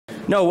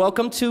No,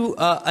 welcome to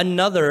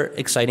another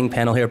exciting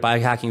panel here at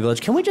Biohacking Village.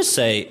 Can we just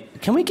say,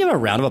 can we give a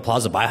round of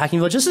applause to Biohacking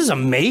Village? This is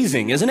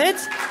amazing, isn't it?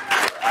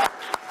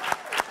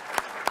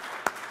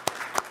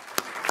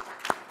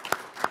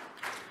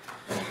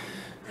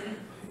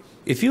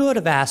 If you would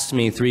have asked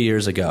me 3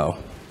 years ago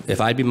if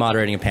I'd be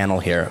moderating a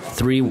panel here,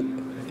 three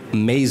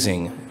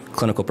amazing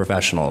clinical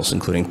professionals,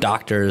 including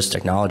doctors,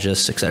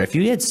 technologists, etc., if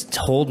you had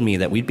told me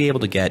that we'd be able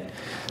to get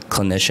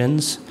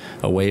clinicians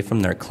away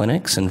from their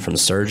clinics and from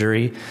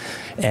surgery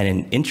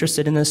and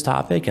interested in this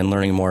topic and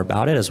learning more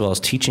about it, as well as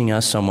teaching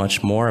us so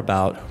much more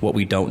about what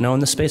we don't know in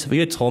this space, if you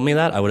had told me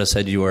that, I would have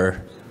said you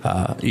were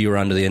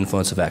under the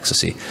influence of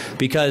ecstasy.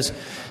 Because,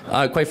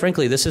 quite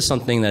frankly, this is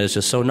something that is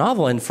just so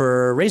novel. And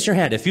raise your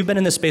hand, if you've been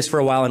in this space for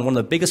a while and one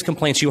of the biggest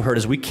complaints you heard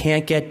is we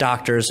can't get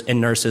doctors and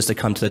nurses to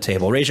come to the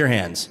table. Raise your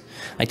hands.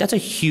 Like, that's a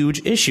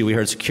huge issue. We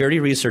heard security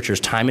researchers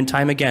time and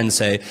time again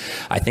say,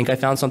 I think I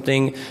found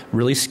something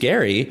really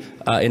scary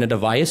in a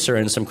device or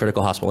in some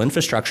critical hospital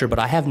infrastructure, but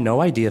I have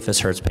no idea if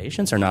this hurts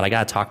patients or not. I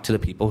got to talk to the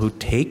people who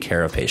take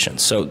care of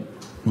patients. So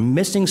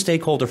missing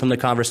stakeholder from the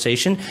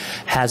conversation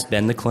has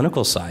been the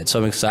clinical side. So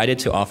I'm excited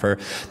to offer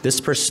this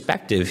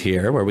perspective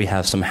here where we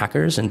have some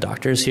hackers and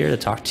doctors here to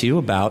talk to you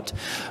about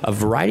a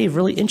variety of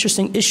really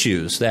interesting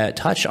issues that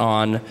touch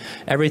on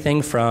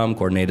everything from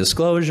coordinated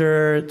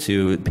disclosure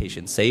to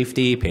patient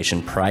safety,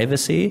 patient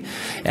privacy,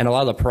 and a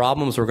lot of the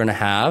problems we're going to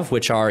have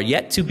which are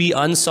yet to be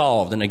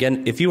unsolved. And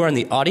again, if you are in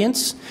the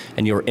audience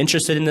and you're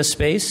interested in this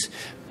space,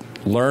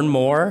 learn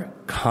more,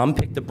 come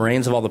pick the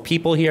brains of all the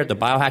people here at the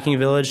Biohacking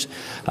Village,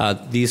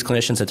 these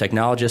clinicians and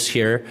technologists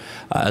here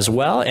as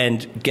well,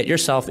 and get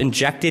yourself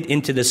injected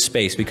into this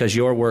space because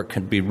your work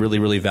could be really,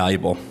 really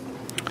valuable.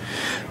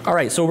 All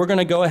right, so we're going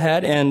to go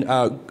ahead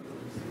and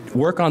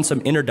work on some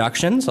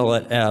introductions. I'll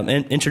let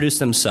introduce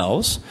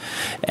themselves.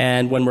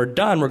 And when we're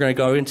done, we're going to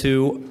go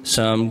into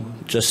some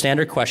just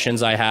standard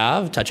questions I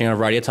have, touching on a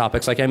variety of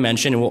topics like I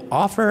mentioned, and we'll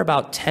offer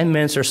about 10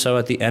 minutes or so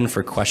at the end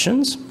for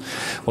questions.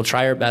 We'll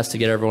try our best to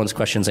get everyone's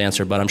questions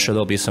answered, but I'm sure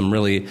there'll be some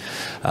really,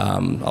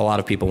 a lot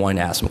of people wanting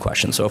to ask some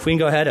questions. So if we can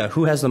go ahead,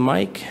 who has the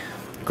mic?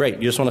 Great.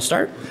 You just want to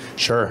start?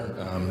 Sure.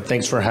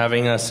 Thanks for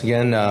having us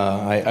again.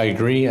 I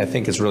agree. I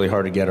think it's really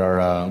hard to get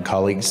our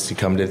colleagues to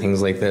come to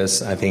things like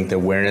this. I think the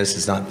awareness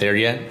is not there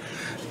yet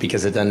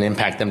because it doesn't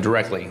impact them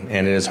directly,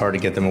 and it is hard to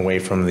get them away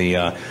from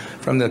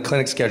the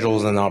clinic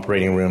schedules and the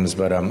operating rooms.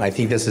 But I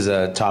think this is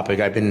a topic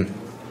I've been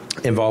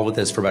involved with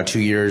this for about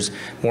 2 years,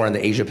 more on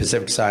the Asia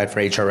Pacific side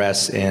for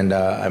HRS, and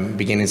I'm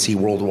beginning to see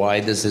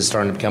worldwide this is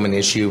starting to become an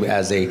issue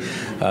as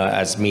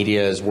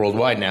media is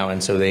worldwide now,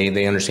 and so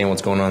they understand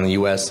what's going on in the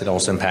U.S. It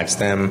also impacts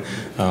them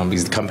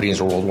because the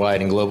companies are worldwide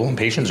and global, and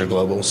patients are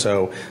global.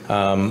 So,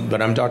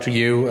 but I'm Dr.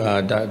 Yu,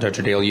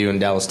 Dr. Dale Yu in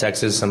Dallas,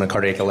 Texas. I'm a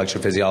cardiac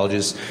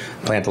electrophysiologist.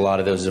 Plant a lot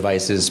of those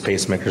devices,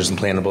 pacemakers,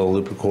 implantable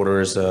loop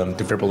recorders,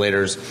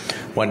 defibrillators,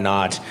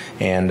 whatnot.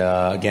 And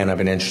again, I've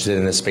been interested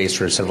in this space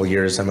for several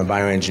years. I'm a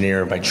bioengineer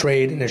by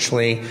trade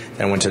initially,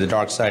 then I went to the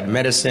dark side of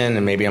medicine,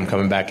 and maybe I'm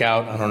coming back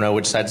out. I don't know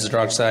which side is the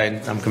dark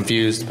side. I'm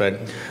confused, but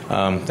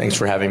thanks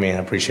for having me. I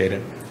appreciate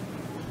it.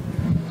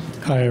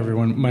 Hi,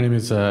 everyone. My name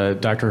is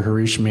Dr.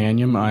 Harish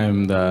Manyam. I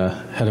am the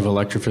head of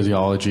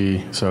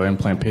electrophysiology, so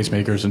implant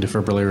pacemakers and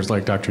defibrillators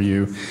like Dr.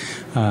 Yu.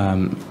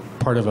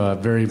 Part of a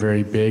very,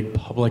 very big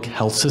public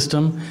health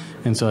system,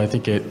 and so I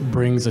think it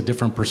brings a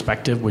different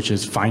perspective, which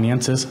is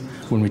finances.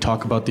 When we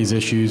talk about these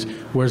issues,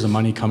 where's the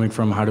money coming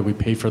from? How do we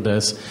pay for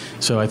this?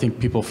 So I think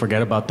people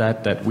forget about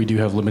that we do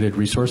have limited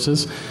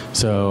resources.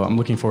 So I'm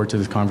looking forward to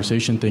this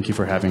conversation. Thank you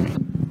for having me.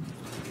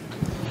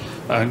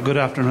 Good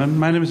afternoon.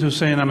 My name is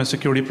Hussein. I'm a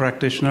security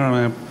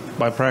practitioner.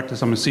 By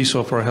practice, I'm a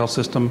CISO for a health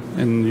system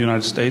in the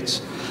United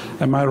States.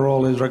 And my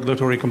role is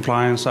regulatory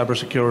compliance,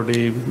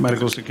 cybersecurity,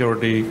 medical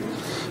security,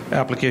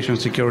 application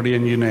security,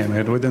 and you name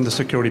it, within the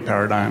security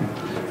paradigm.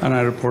 And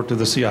I report to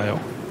the CIO.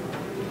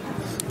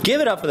 Give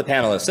it up for the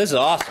panelists. This is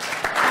awesome.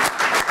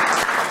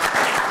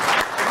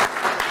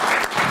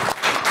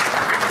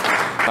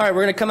 All right,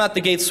 we're going to come out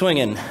the gate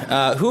swinging.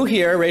 Who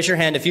here, raise your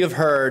hand if you have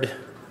heard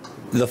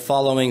the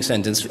following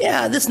sentence.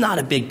 Yeah, this is not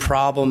a big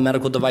problem,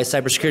 medical device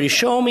cybersecurity.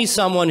 Show me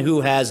someone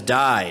who has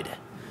died.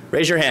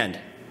 Raise your hand.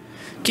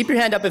 Keep your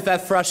hand up if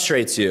that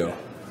frustrates you.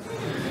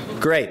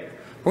 Great.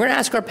 We're going to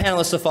ask our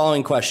panelists the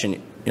following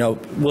question.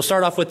 We'll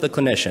start off with the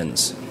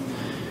clinicians.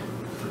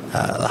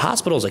 The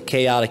hospital is a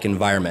chaotic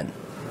environment.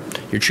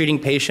 You're treating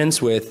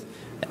patients with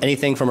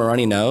anything from a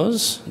runny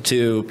nose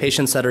to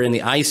patients that are in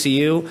the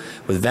ICU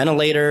with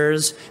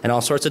ventilators and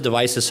all sorts of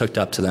devices hooked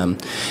up to them.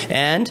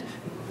 And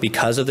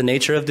because of the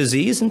nature of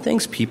disease and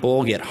things,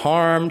 people get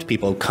harmed,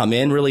 people come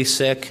in really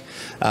sick,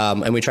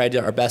 and we try to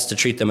do our best to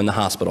treat them in the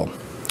hospital.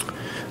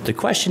 The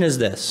question is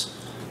this: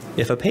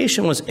 if a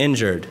patient was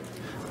injured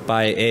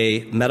by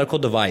a medical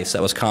device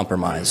that was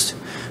compromised,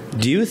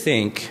 do you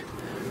think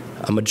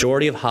a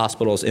majority of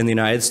hospitals in the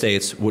United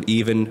States would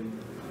even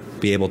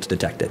be able to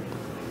detect it?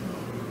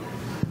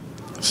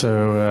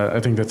 So I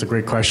think that's a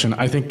great question.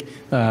 I think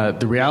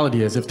the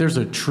reality is if there's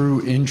a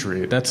true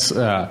injury, that's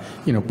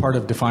part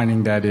of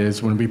defining that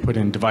is when we put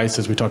in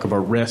devices, we talk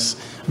about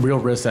risks, real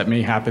risks that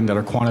may happen that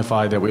are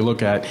quantified that we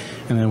look at,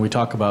 and then we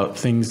talk about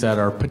things that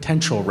are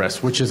potential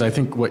risks, which is I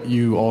think what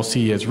you all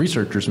see as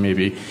researchers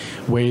maybe,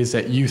 ways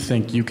that you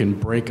think you can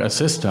break a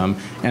system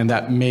and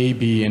that may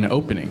be an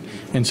opening.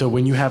 And so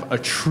when you have a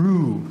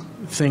true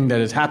thing that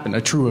has happened,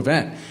 a true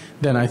event,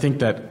 then I think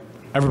that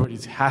everybody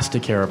has to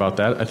care about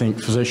that. I think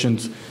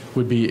physicians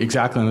would be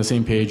exactly on the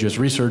same page as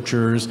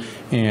researchers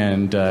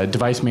and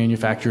device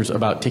manufacturers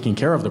about taking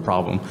care of the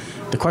problem.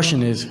 The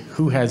question is,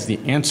 who has the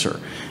answer?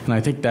 And I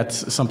think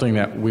that's something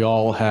that we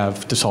all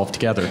have to solve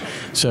together.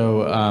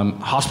 So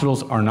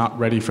hospitals are not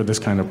ready for this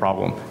kind of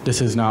problem.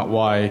 This is not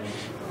why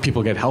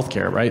people get health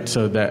care, right?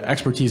 So the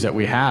expertise that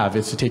we have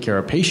is to take care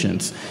of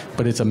patients,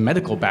 but it's a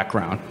medical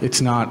background. It's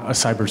not a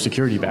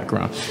cybersecurity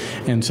background.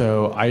 And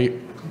so I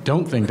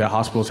don't think that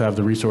hospitals have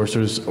the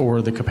resources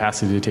or the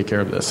capacity to take care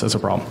of this as a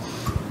problem.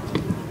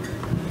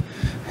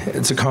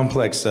 It's a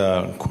complex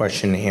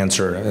question to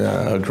answer.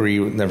 Agree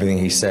with everything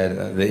he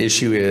said. The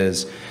issue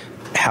is,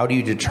 how do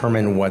you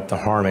determine what the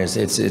harm is?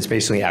 It's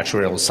basically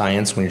actuarial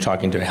science when you're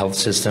talking to a health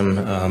system.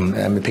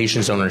 And the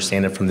patients don't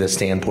understand it from this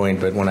standpoint,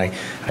 but when I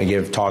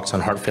give talks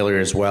on heart failure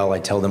as well, I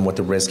tell them what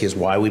the risk is,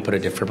 why we put a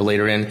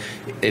defibrillator in.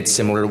 It's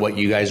similar to what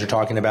you guys are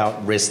talking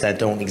about, risks that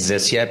don't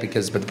exist yet, but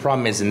the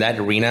problem is in that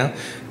arena,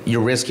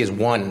 your risk is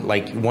one.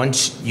 Like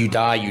once you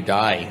die, you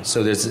die.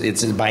 So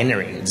it's a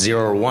binary, it's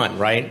 0 or 1,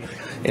 right?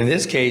 In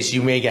this case,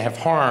 you may have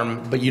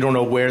harm, but you don't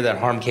know where that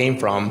harm came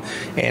from.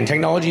 And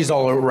technology is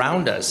all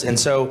around us. And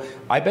so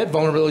I bet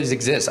vulnerabilities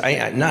exist.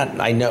 I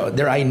know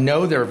there are a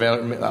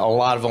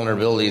lot of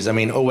vulnerabilities. I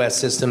mean, OS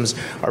systems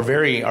are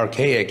very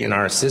archaic in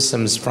our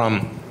systems,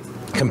 from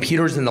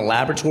computers in the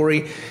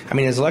laboratory. I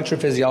mean, as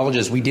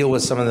electrophysiologists, we deal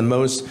with some of the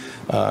most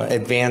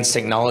advanced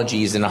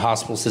technologies in a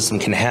hospital system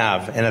can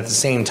have. And at the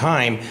same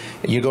time,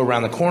 you go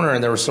around the corner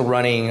and they're still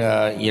running,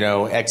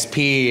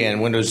 XP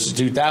and Windows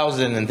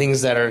 2000 and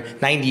things that are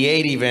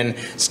 98 even,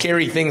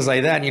 scary things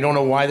like that. And you don't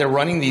know why they're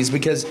running these,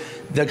 because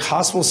the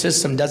hospital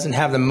system doesn't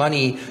have the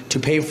money to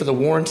pay for the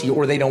warranty,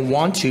 or they don't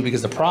want to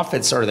because the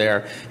profits are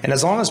there. And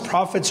as long as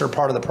profits are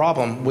part of the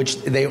problem, which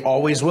they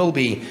always will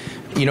be,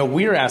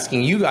 we're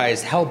asking you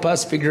guys, help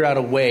us figure out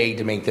a way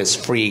to make this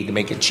free, to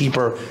make it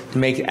cheaper, to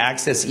make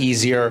access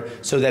easier,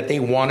 so that they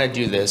want to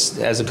do this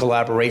as a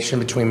collaboration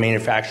between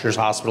manufacturers,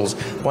 hospitals,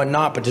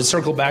 whatnot. But to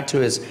circle back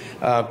to his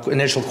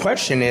initial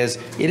question it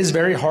is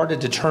very hard to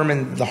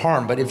determine the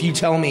harm. But if you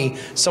tell me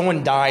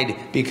someone died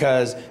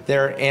because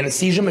their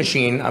anesthesia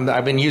machine,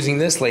 I've been using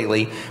this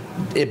lately,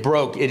 it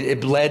broke, it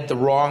bled the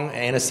wrong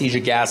anesthesia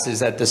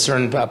gases at the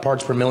certain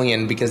parts per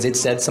million because it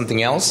said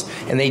something else,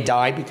 and they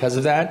died because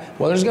of that,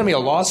 well, there's going to be a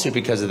lawsuit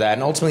because of that,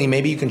 and ultimately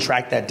maybe you can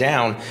track that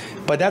down.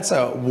 But that's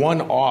a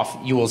one-off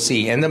you will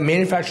see, and the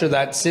manufacturer of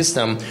that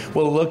system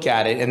will look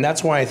at it, and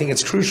that's why I think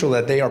it's crucial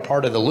that they are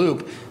part of the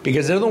loop,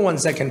 because they're the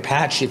ones that can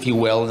patch, if you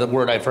will, the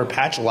word I've heard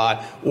patch a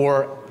lot,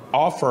 or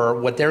offer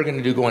what they're going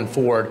to do going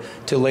forward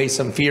to lay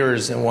some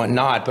fears and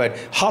whatnot. But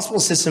hospital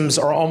systems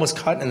are almost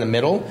caught in the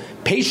middle.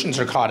 Patients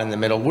are caught in the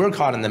middle. We're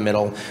caught in the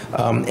middle.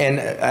 And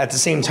at the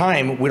same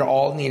time, we're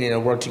all needing to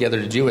work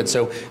together to do it.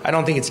 So I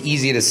don't think it's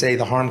easy to say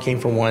the harm came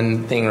from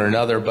one thing or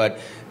another, but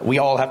we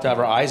all have to have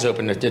our eyes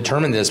open to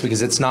determine this,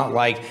 because it's not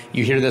like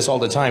you hear this all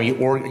the time.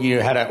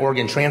 You had an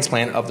organ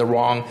transplant of the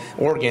wrong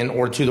organ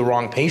or to the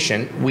wrong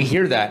patient. We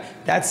hear that.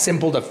 That's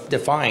simple to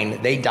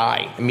define. They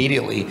die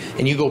immediately,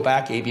 and you go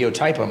back, ABO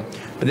type them.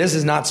 But this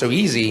is not so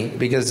easy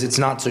because it's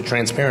not so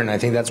transparent. I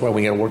think that's why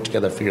we got to work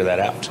together to figure that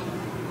out.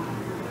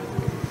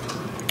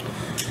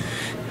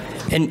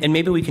 And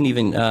maybe we can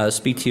even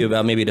speak to you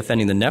about maybe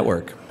defending the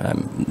network.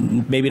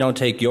 Maybe don't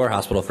take your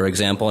hospital, for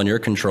example, and your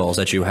controls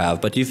that you have,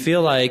 but do you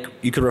feel like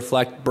you could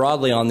reflect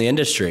broadly on the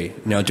industry?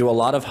 Do a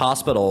lot of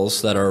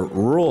hospitals that are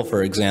rural,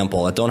 for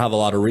example, that don't have a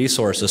lot of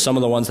resources, some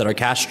of the ones that are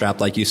cash-strapped,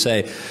 like you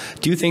say,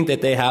 do you think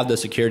that they have the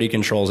security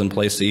controls in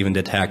place to even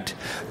detect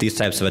these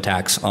types of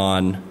attacks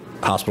on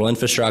hospital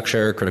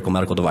infrastructure, critical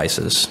medical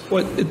devices?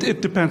 Well,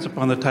 it depends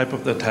upon the type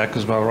of the attack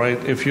as well,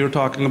 right? If you're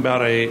talking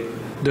about a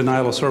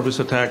denial of service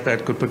attack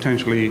that could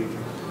potentially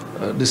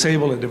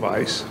disable a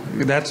device,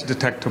 that's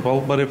detectable.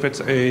 But if it's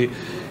a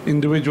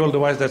individual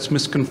device that's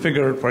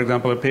misconfigured, for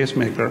example, a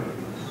pacemaker,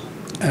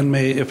 and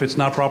if it's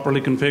not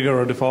properly configured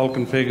or default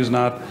config is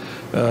not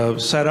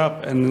set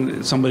up,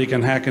 and somebody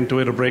can hack into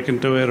it or break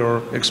into it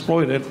or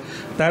exploit it,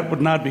 that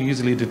would not be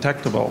easily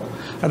detectable.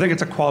 I think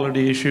it's a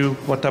quality issue,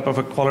 what type of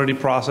a quality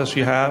process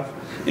you have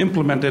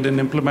implemented in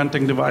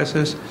implementing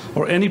devices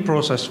or any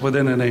process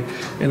within in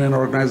an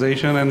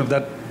organization, and if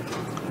that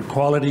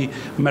quality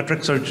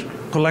metrics are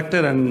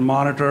collected and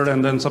monitored,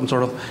 and then some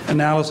sort of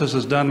analysis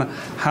is done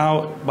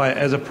how,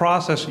 as a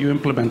process you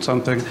implement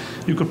something,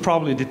 you could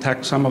probably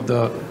detect some of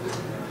the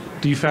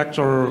defects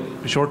or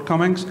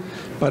shortcomings.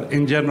 But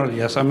in general,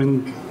 yes. I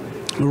mean,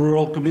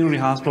 rural community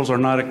hospitals are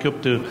not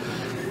equipped to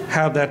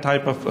have that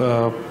type of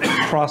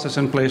process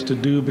in place to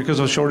do because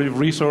of shortage of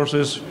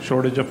resources,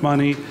 shortage of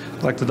money,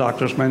 like the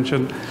doctors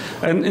mentioned.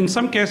 And in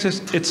some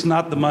cases, it's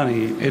not the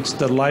money. It's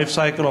the life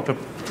cycle of a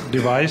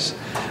device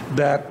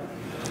that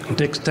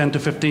takes 10 to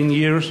 15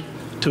 years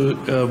to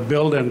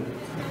build and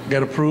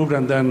get approved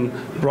and then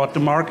brought to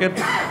market,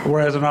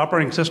 whereas an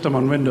operating system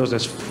on Windows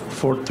is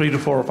for 3 to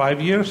 4 or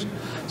 5 years.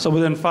 So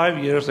within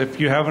 5 years, if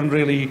you haven't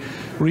really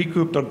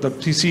recouped, or the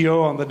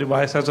TCO on the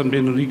device hasn't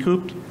been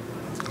recouped,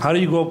 how do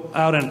you go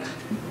out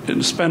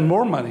and spend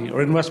more money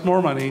or invest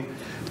more money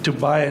to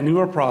buy a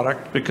newer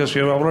product because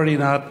you have already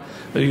not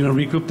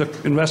recouped the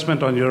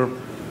investment on your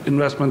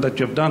investment that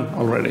you've done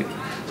already?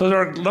 So there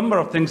are a number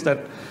of things that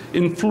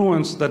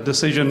influence that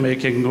decision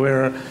making,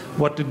 where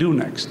what to do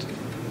next.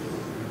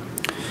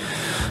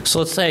 So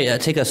let's say,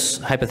 take a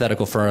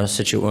hypothetical for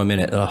a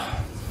minute. I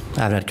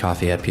haven't had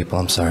coffee yet, people.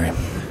 I'm sorry.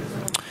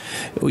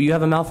 You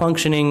have a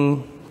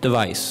malfunctioning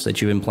device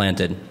that you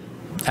implanted.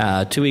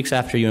 2 weeks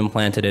after you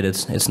implanted it,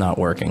 it's not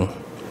working.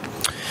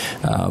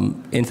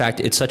 In fact,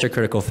 it's such a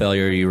critical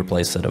failure, you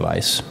replace the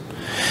device.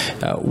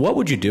 What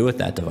would you do with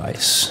that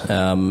device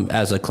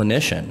as a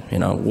clinician?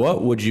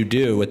 What would you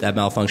do with that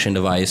malfunctioning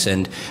device?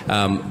 And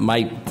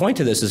my point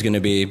to this is going to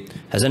be: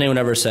 has anyone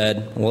ever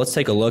said, "Well, let's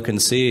take a look and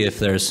see if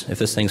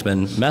this thing's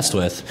been messed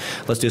with.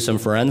 Let's do some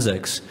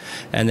forensics."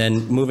 And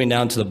then moving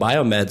down to the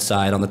biomed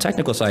side, on the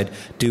technical side,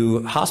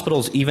 do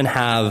hospitals even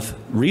have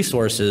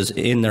resources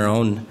in their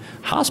own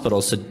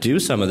hospitals to do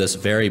some of this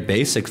very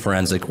basic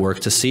forensic work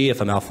to see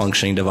if a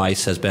malfunctioning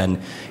device has been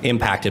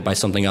impacted by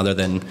something other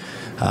than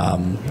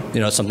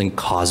something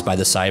caused by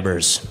the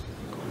cybers?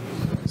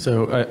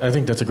 So I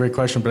think that's a great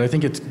question, but I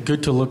think it's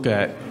good to look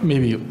at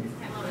maybe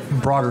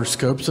broader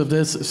scopes of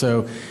this.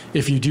 So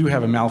if you do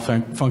have a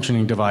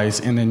malfunctioning device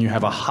and then you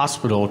have a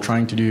hospital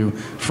trying to do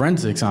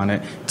forensics on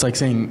it, it's like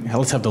saying, hey,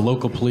 let's have the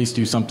local police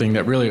do something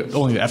that really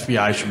only the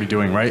FBI should be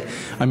doing, right?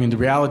 I mean, the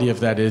reality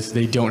of that is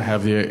they don't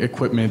have the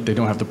equipment, they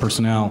don't have the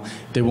personnel,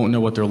 they won't know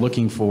what they're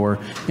looking for.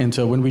 And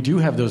so when we do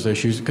have those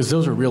issues, because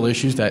those are real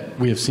issues that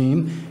we have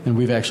seen, and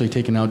we've actually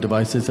taken out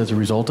devices as a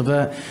result of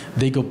that,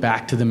 they go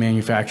back to the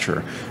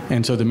manufacturer.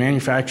 And so the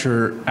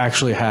manufacturer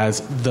actually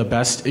has the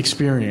best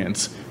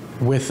experience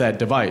with that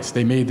device.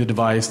 They made the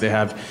device, they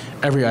have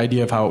every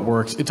idea of how it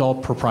works. It's all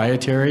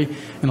proprietary,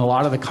 and a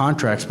lot of the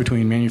contracts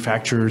between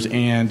manufacturers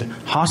and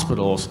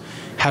hospitals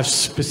have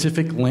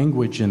specific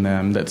language in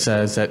them that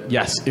says that,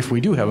 yes, if we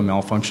do have a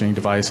malfunctioning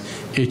device,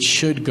 it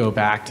should go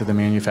back to the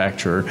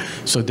manufacturer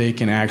so they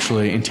can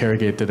actually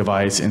interrogate the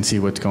device and see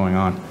what's going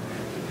on.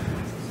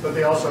 But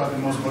they also have the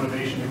most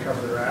motivation to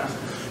cover their ass.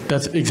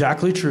 That's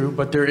exactly true,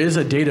 but there is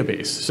a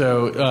database.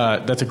 So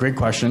that's a great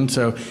question.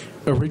 So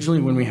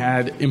originally when we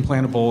had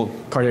implantable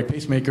cardiac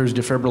pacemakers,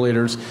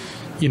 defibrillators,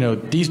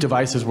 these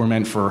devices were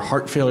meant for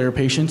heart failure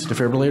patients,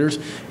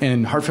 defibrillators,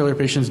 and heart failure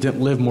patients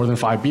didn't live more than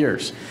 5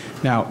 years.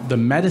 Now, the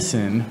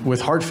medicine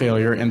with heart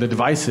failure and the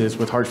devices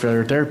with heart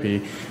failure therapy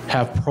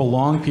have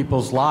prolonged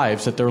people's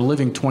lives that they're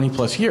living 20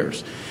 plus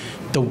years.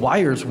 The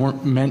wires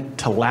weren't meant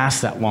to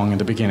last that long in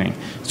the beginning.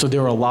 So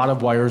there were a lot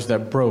of wires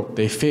that broke,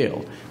 they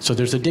failed. So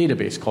there's a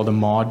database called a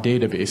MAUDE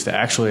database that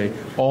actually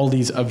all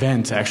these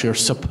events actually are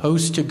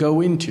supposed to go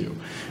into.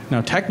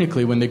 Now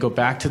technically when they go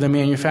back to the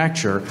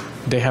manufacturer,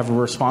 they have a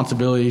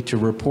responsibility to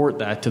report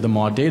that to the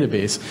MAUDE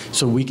database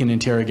so we can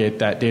interrogate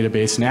that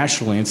database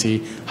nationally and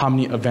see how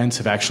many events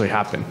have actually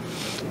happened.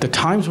 The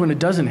times when it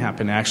doesn't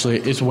happen actually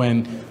is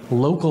when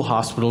local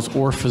hospitals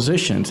or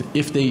physicians,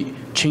 if they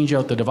change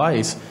out the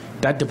device,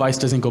 that device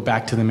doesn't go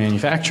back to the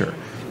manufacturer.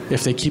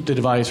 If they keep the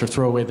device or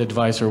throw away the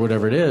device or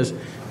whatever it is,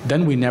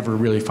 then we never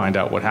really find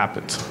out what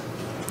happens.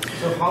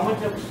 So how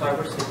much of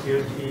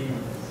cybersecurity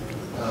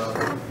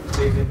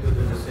plays into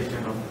the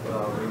decision of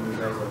when you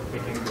guys are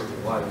picking the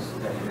device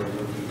that you're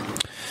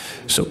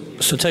looking?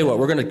 So tell you what,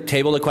 we're going to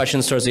table the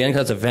questions towards the end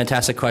because that's a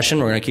fantastic question.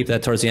 We're going to keep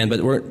that towards the end.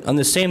 But we're on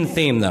the same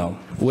theme, though.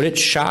 Would it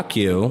shock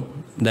you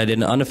that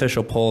in an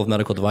unofficial poll of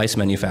medical device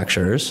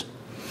manufacturers,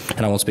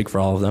 and I won't speak for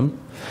all of them,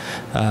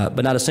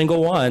 but not a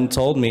single one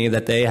told me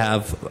that they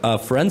have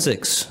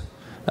forensics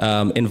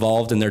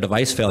involved in their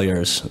device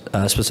failures,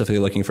 specifically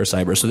looking for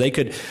cyber. So they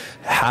could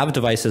have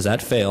devices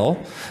that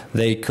fail.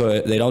 They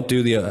don't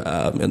do the,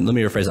 let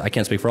me rephrase it, I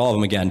can't speak for all of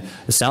them again.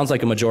 It sounds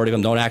like a majority of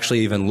them don't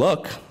actually even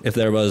look if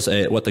there was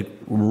what the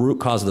root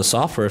cause of the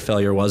software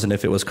failure was and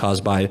if it was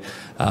caused by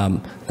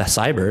the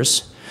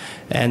cybers.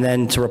 And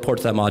then to report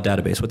to that MAUDE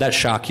database. Would that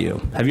shock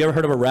you? Have you ever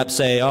heard of a rep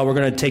say, oh, we're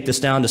going to take this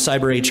down to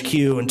Cyber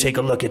HQ and take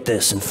a look at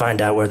this and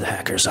find out where the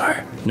hackers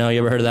are? No, you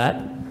ever heard of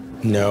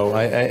that? No,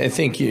 I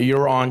think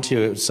you're on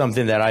to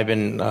something that I've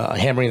been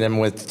hammering them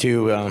with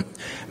too.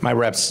 My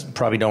reps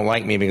probably don't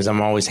like me because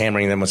I'm always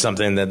hammering them with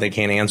something that they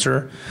can't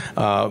answer.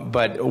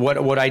 But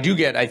what I do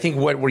get, I think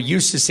what we're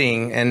used to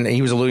seeing, and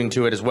he was alluding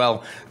to it as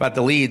well, about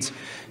the leads,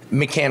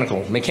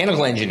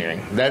 mechanical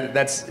engineering.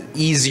 That's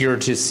easier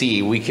to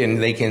see.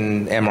 They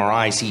can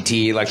MRI, CT,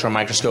 electron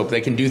microscope.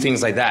 They can do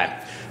things like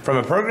that. From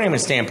a programming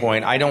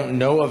standpoint, I don't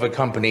know of a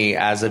company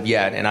as of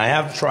yet, and I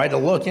have tried to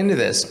look into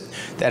this,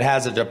 that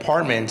has a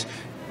department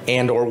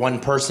and or one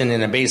person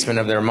in a basement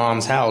of their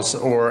mom's house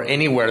or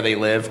anywhere they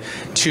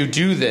live to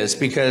do this,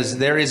 because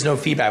there is no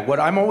feedback. What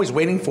I'm always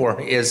waiting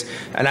for is,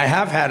 and I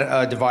have had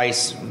a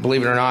device,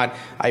 believe it or not,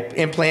 I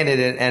implanted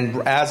it,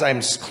 and as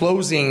I'm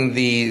closing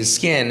the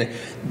skin,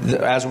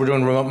 as we're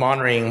doing remote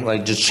monitoring,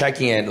 like just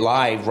checking it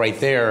live right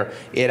there,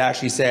 it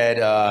actually said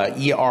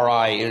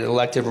ERI,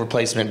 elective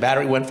replacement.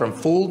 Battery went from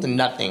full to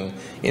nothing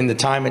in the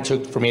time it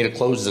took for me to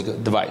close the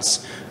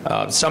device.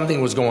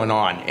 Something was going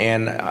on,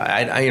 and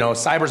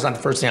cyber's not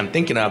the first thing I'm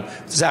thinking of.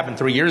 This happened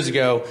 3 years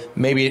ago.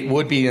 Maybe it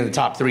would be in the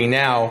top 3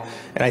 now,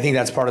 and I think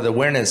that's part of the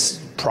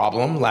awareness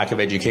problem, lack of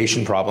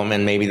education problem,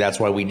 and maybe that's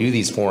why we do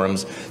these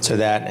forums, so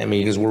that,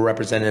 because we're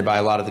represented by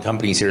a lot of the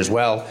companies here as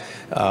well,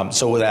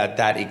 so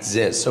that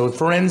exists. So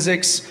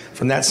forensics,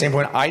 from that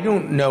standpoint, I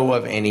don't know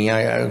of any.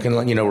 I can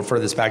refer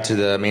this back to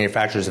the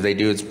manufacturers. If they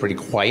do, it's pretty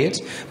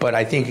quiet, but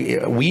I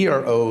think we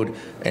are owed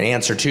an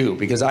answer too,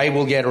 because I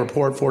will get a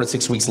report 4 to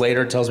 6 weeks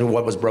later. It tells me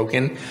what was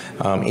broken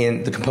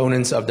in the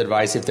components of the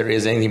device, if there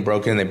is anything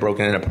broken, they've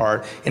broken it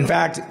apart. In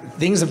fact,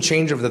 things have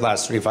changed over the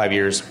last 3 to 5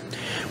 years.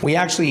 We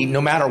actually, no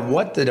matter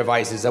what the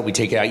device is that we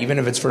take out, even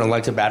if it's for an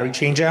elective battery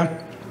change out,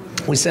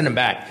 we send them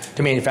back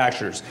to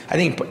manufacturers. I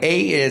think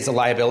A is a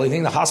liability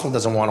thing. The hospital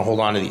doesn't want to hold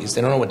on to these.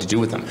 They don't know what to do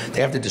with them.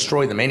 They have to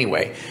destroy them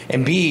anyway.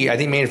 And B, I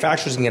think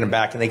manufacturers can get them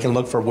back, and they can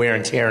look for wear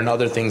and tear and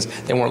other things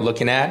they weren't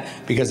looking at,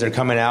 because they're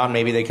coming out and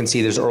maybe they can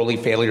see there's early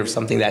failure of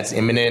something that's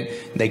imminent.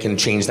 They can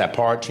change that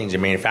part, change the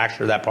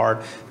manufacturer of that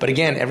part. But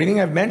again, everything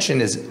I've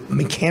mentioned is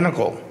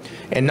mechanical.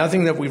 And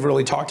nothing that we've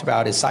really talked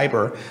about is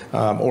cyber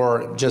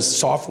or just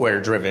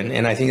software driven,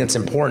 and I think that's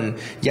important.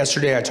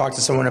 Yesterday I talked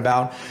to someone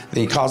about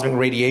the cosmic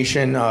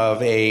radiation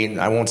of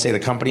I won't say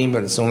the company,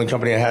 but it's the only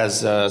company that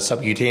has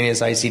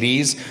subcutaneous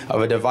ICDs,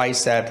 of a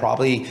device that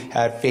probably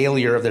had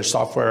failure of their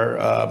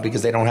software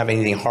because they don't have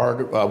anything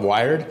hard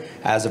wired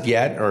as of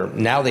yet, or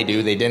now they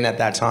do, they didn't at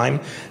that time.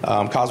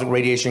 Cosmic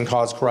radiation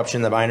caused corruption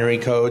in the binary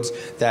codes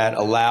that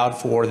allowed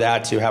for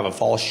that to have a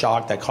false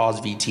shock that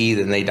caused VT,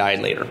 then they died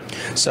later.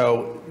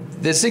 So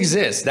this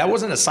exists. That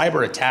wasn't a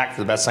cyber attack,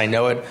 to the best I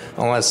know it,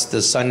 unless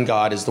the sun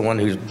god is the one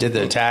who did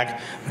the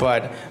attack.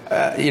 But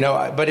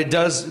but it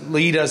does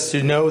lead us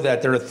to know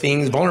that there are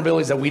things,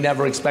 vulnerabilities that we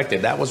never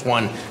expected. That was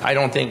one. I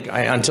don't think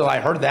until I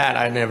heard that,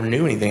 I never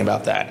knew anything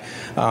about that.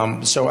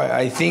 So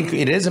I think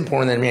it is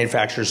important that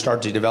manufacturers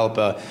start to develop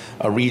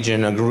a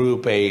region, a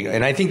group,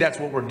 and I think that's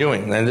what we're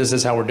doing. And this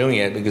is how we're doing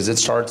it, because it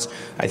starts.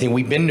 I think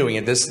we've been doing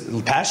it this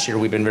past year.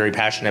 We've been very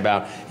passionate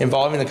about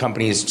involving the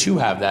companies to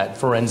have that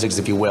forensics,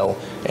 if you will,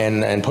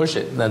 and push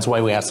it. That's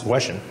why we asked the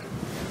question.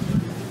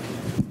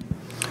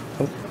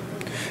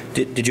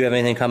 Did you have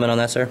anything to comment on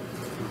that, sir?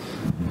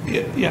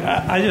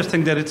 Yeah, I just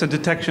think that it's a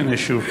detection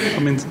issue. I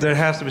mean, there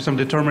has to be some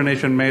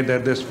determination made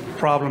that this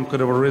problem could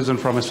have arisen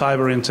from a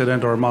cyber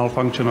incident or a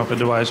malfunction of a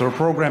device, or a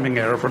programming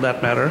error for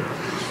that matter.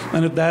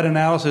 And if that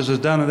analysis is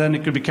done, then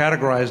it could be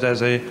categorized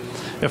as a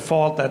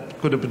fault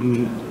that could have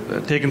been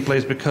taken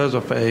place because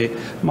of a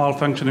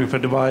malfunctioning of a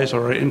device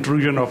or an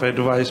intrusion of a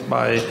device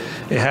by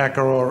a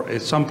hacker or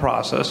some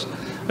process.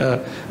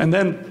 And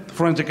then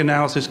forensic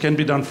analysis can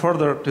be done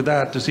further to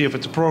that to see if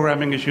it's a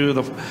programming issue,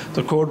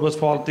 the code was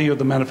faulty, or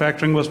the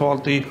manufacturing was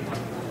faulty.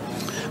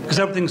 Because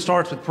everything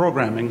starts with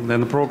programming.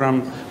 Then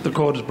the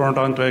code is burnt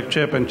onto a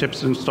chip, and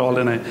chips installed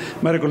in a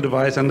medical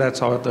device, and that's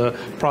how the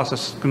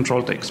process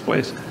control takes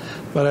place.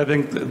 But I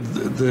think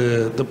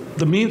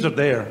the means are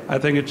there. I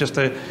think it's just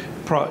a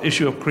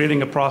issue of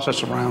creating a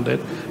process around it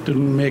to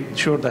make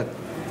sure that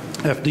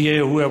FDA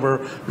or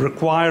whoever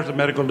requires a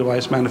medical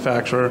device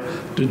manufacturer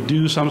to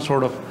do some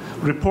sort of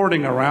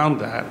reporting around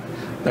that.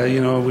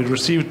 We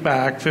received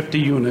back 50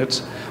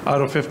 units.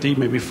 Out of 50,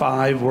 maybe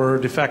 5 were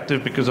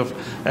defective because of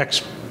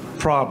X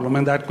problem,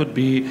 and that could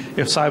be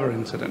a cyber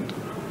incident.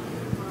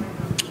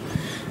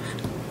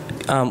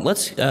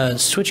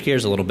 Let's switch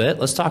gears a little bit.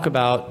 Let's talk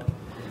about,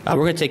 we're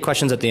going to take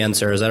questions at the end,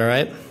 sir. Is that all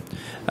right?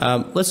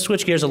 Let's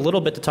switch gears a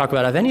little bit to talk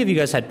about, have any of you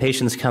guys had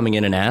patients coming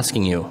in and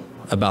asking you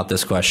about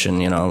this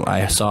question?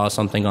 I saw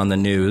something on the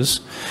news.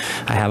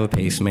 I have a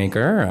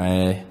pacemaker.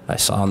 I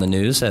saw on the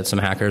news that some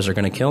hackers are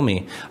going to kill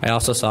me. I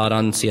also saw it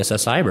on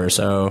CSS Cyber,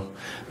 so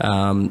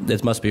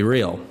this must be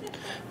real.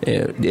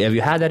 Have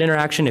you had that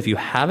interaction? If you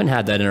haven't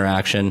had that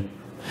interaction,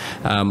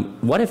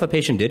 what if a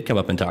patient did come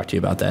up and talk to you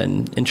about that?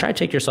 And try to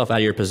take yourself out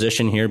of your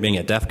position here, being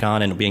at DEF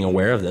CON and being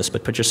aware of this,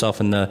 but put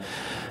yourself in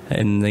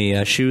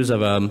the shoes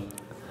of a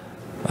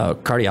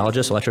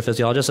cardiologist,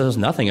 electrophysiologist that knows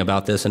nothing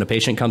about this, and a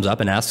patient comes up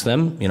and asks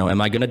them,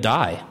 am I going to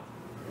die?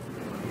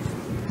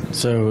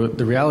 So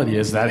the reality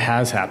is that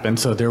has happened.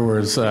 So there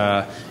was,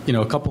 a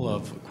couple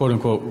of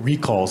quote-unquote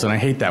recalls, and I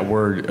hate that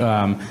word.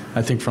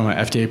 I think from an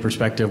FDA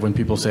perspective, when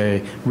people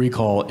say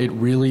recall, it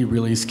really,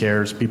 really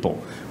scares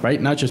people,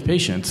 right? Not just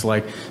patients. So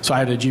I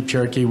had a Jeep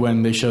Cherokee.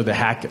 When they showed the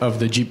hack of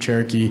the Jeep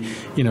Cherokee,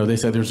 they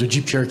said there's a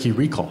Jeep Cherokee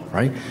recall,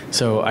 right?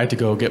 So I had to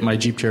go get my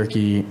Jeep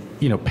Cherokee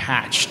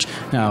patched.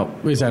 Now,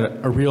 is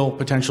that a real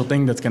potential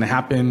thing that's going to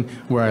happen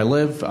where I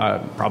live?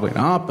 Probably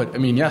not, but I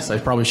mean, yes, I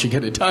probably should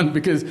get it done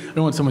because I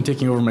don't want someone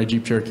taking over my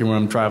Jeep Cherokee when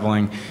I'm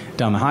traveling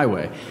down the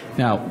highway.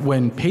 Now,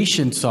 when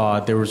patients saw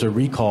there was a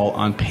recall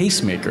on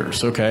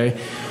pacemakers, okay,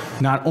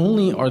 not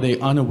only are they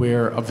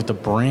unaware of the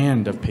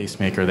brand of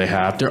pacemaker they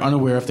have, they're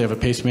unaware if they have a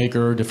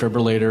pacemaker,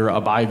 defibrillator,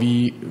 a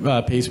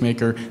IV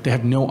pacemaker. They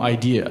have no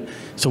idea.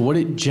 So what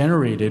it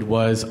generated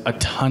was a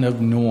ton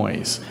of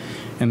noise.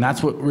 And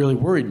that's what really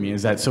worried me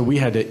is that, so we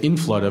had an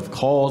inflood of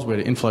calls, we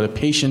had an inflood of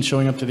patients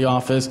showing up to the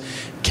office.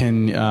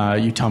 Can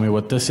you tell me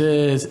what this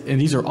is? And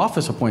these are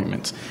office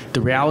appointments.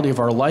 The reality of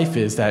our life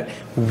is that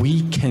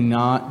we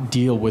cannot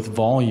deal with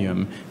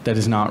volume that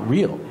is not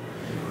real.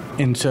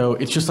 And so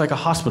it's just like a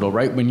hospital,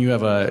 right? When you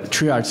have a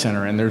triage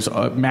center and there's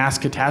a mass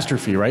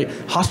catastrophe, right?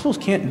 Hospitals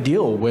can't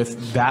deal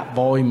with that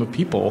volume of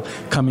people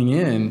coming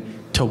in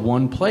to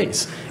one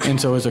place. And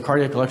so as a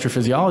cardiac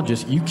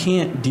electrophysiologist, you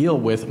can't deal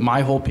with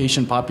my whole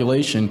patient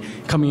population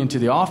coming into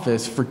the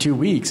office for 2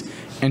 weeks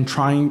and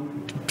trying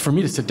for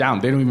me to sit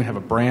down. They don't even have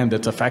a brand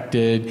that's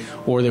affected,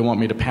 or they want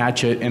me to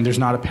patch it, and there's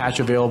not a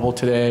patch available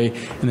today,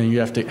 and then you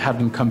have to have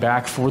them come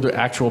back for the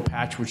actual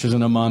patch, which is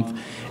in a month.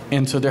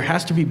 And so there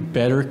has to be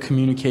better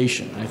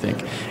communication, I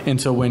think.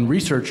 And so when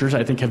researchers,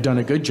 I think, have done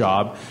a good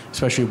job,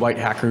 especially white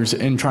hackers,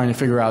 in trying to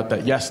figure out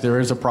that, yes, there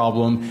is a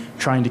problem,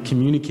 trying to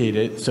communicate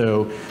it,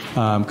 so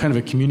kind of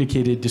a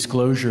communicated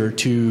disclosure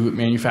to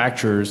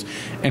manufacturers,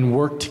 and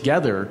work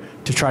together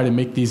to try to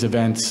make these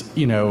events,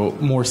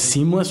 more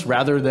seamless,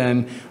 rather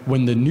than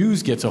when the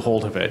news gets a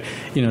hold of it.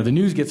 The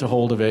news gets a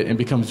hold of it and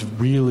becomes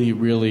really,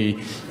 really,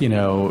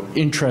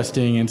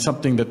 interesting and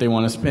something that they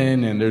want to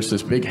spin, and there's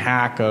this big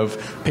hack of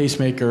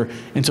pacemaker,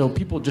 and so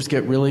people just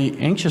get really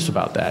anxious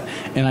about that.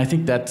 And I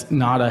think that's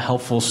not a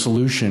helpful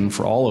solution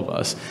for all of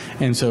us.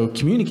 And so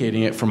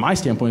communicating it, from my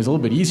standpoint, is a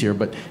little bit easier,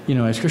 but,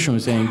 as Christian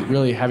was saying,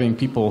 really having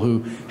people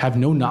who have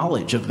no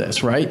knowledge of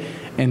this, right?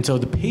 And so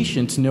the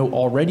patients know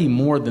already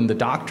more than the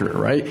doctor,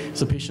 right?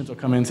 So patients will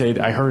come in and say,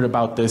 I heard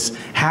about this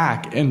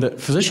hack, and the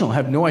physician will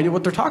have no idea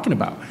what they're talking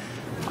about.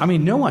 I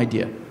mean, no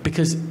idea,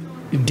 because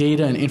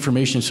data and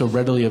information is so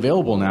readily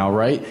available now,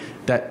 right,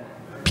 that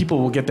people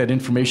will get that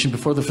information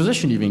before the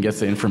physician even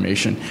gets the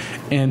information.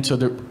 And so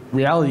the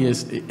reality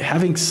is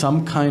having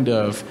some kind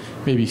of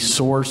maybe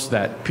source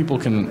that people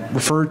can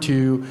refer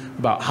to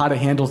about how to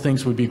handle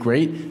things would be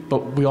great,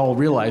 but we all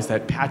realize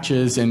that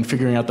patches and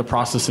figuring out the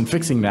process and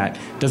fixing that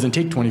doesn't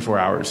take 24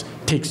 hours.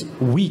 It takes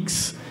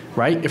weeks,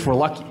 right, if we're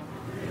lucky.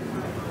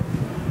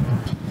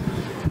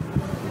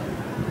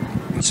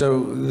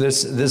 So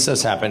this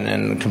does happen,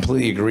 and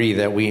completely agree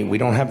that we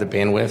don't have the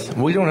bandwidth.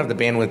 We don't have the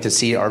bandwidth to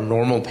see our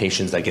normal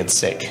patients that get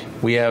sick.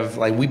 We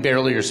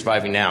barely are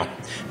surviving now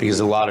because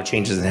of a lot of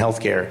changes in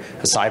healthcare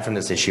aside from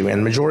this issue. And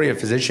the majority of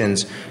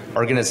physicians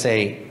are going to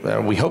say,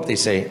 we hope they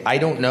say, I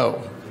don't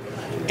know.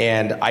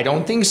 And I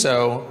don't think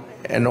so.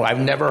 And I've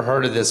never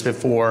heard of this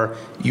before.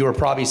 You are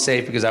probably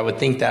safe because I would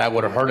think that I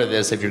would have heard of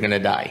this if you're going to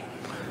die.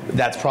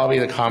 That's probably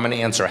the common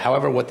answer.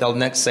 However, what they'll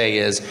next say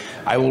is,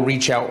 I will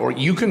reach out, or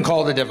you can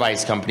call the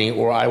device company,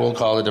 or I will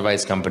call the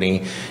device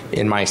company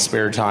in my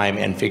spare time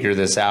and figure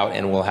this out,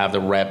 and we'll have the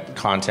rep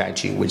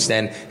contact you, which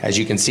then, as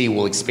you can see,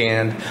 will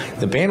expand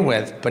the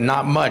bandwidth, but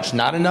not much,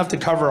 not enough to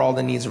cover all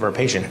the needs of our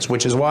patients,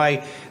 which is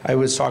why I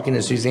was talking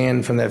to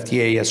Suzanne from the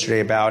FDA yesterday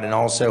about, and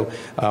also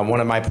one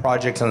of my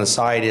projects on the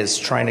side is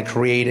trying to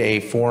create a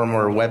forum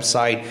or a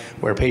website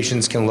where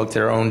patients can look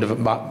their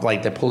own,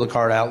 like they pull the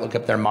card out, look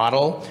up their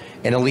model,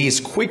 and at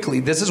least quickly,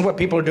 this is what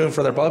people are doing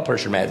for their blood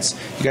pressure meds.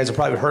 You guys have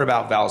probably heard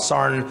about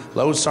Valsartan,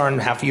 Losartan,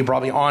 half of you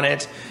probably on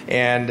it,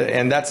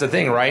 and that's the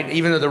thing, right?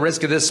 Even though the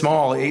risk of this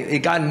small, it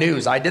got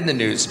news. I did the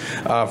news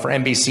for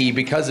NBC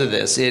because of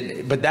this,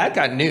 but that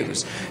got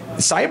news.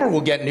 Cyber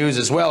will get news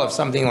as well if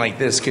something like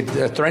this could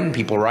threaten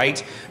people,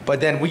 right?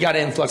 But then we got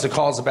an influx of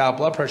calls about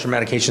blood pressure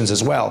medications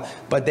as well.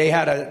 But they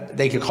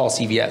could call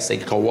CVS, they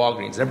could call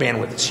Walgreens. Their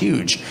bandwidth is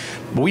huge,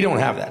 but we don't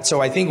have that.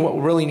 So I think what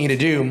we really need to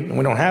do, and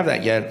we don't have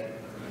that yet,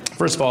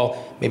 first of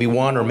all, maybe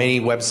one or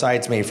many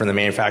websites, maybe from the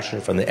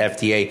manufacturer, from the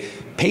FDA,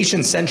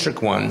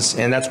 patient-centric ones,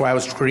 and that's why I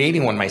was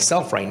creating one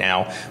myself right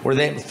now, where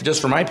they,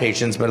 just for my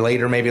patients, but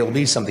later maybe it'll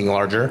be something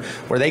larger,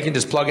 where they can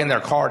just plug in their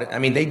card. I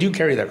mean, they do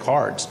carry their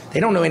cards. They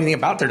don't know anything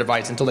about their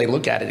device until they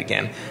look at it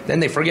again.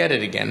 Then they forget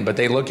it again, but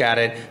they look at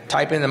it,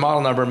 type in the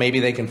model number, maybe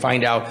they can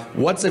find out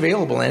what's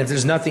available, and if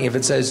there's nothing, if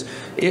it says,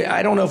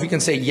 I don't know if you can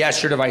say,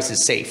 yes, your device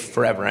is safe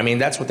forever. I mean,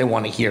 that's what they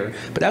want to hear.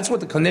 But that's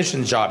what the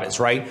clinician's job is,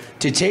 right?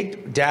 To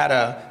take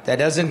data that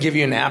doesn't give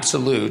you an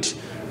absolute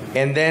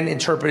and then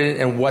interpret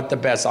it and what the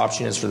best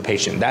option is for the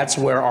patient. That's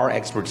where our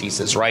expertise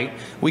is, right?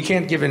 We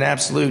can't give an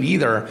absolute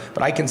either,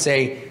 but I can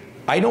say,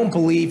 I don't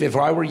believe if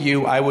I were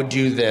you, I would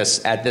do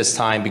this at this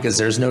time because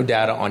there's no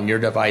data on your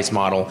device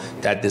model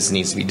that this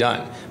needs to be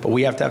done. But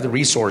we have to have the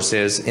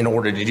resources in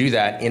order to do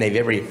that in a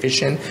very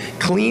efficient,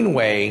 clean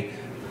way.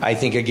 I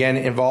think, again,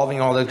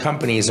 involving all the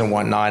companies and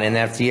whatnot, and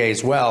FDA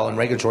as well, and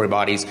regulatory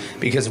bodies,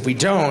 because if we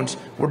don't,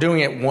 we're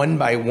doing it one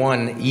by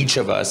one, each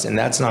of us, and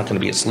that's not going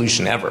to be a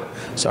solution ever.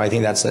 So I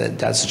think that's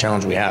the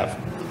challenge we have.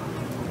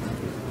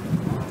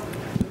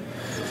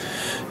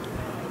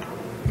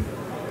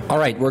 All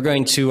right, we're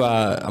going to,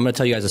 I'm going to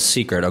tell you guys a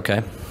secret,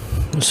 okay?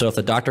 So if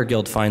the Doctor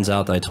Guild finds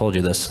out that I told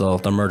you this, they'll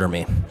murder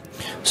me.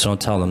 So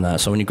don't tell them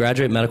that. So when you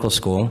graduate medical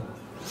school,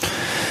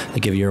 they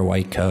give you your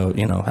white coat.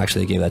 You know,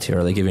 actually they gave that to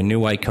you. They give you a new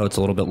white coat. It's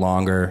a little bit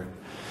longer.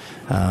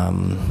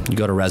 You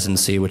go to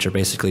residency, which are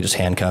basically just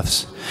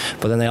handcuffs.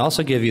 But then they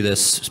also give you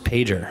this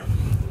pager.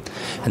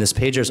 And this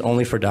pager is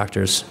only for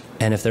doctors.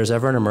 And if there's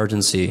ever an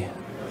emergency,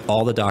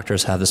 all the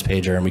doctors have this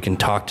pager and we can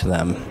talk to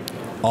them.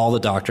 All the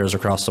doctors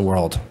across the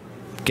world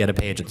get a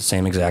page at the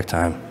same exact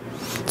time.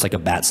 It's like a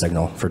bat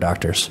signal for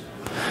doctors.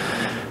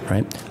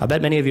 Right? I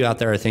bet many of you out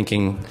there are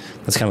thinking,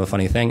 that's kind of a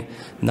funny thing.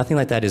 Nothing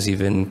like that is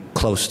even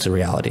close to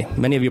reality.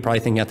 Many of you are probably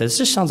thinking out there, this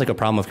just sounds like a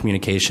problem of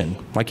communication.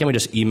 Why can't we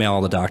just email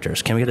all the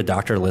doctors? Can we get a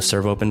doctor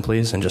listserv open,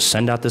 please? And just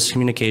send out this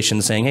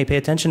communication saying, hey, pay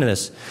attention to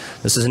this.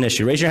 This is an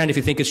issue. Raise your hand if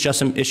you think it's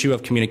just an issue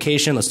of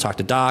communication. Let's talk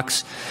to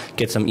docs,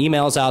 get some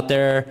emails out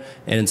there,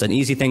 and it's an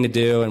easy thing to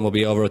do, and we'll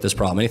be over with this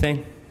problem.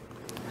 Anything?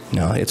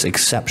 No, it's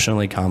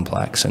exceptionally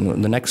complex.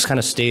 And the next kind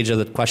of stage of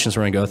the questions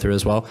we're going to go through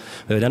as well,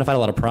 we've identified a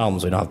lot of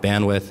problems. We don't have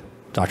bandwidth.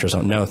 Doctors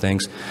don't know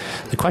things.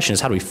 The question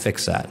is, how do we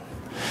fix that?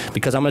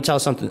 Because I'm going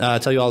to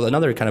tell you all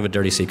another kind of a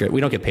dirty secret.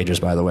 We don't get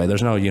pagers, by the way.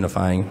 There's no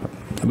unifying.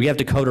 We have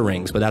decoder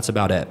rings, but that's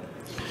about it.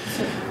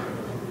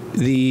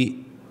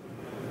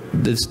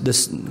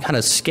 This kind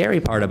of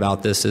scary part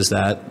about this is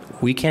that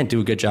we can't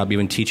do a good job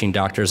even teaching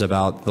doctors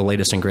about the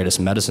latest and greatest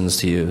medicines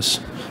to use,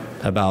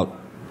 about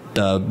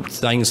the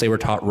things they were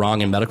taught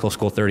wrong in medical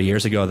school 30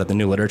 years ago that the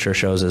new literature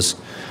shows is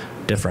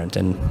different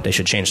and they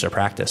should change their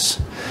practice.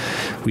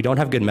 We don't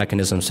have good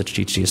mechanisms to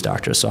teach these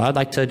doctors. So I'd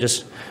like to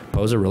just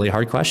pose a really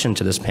hard question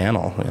to this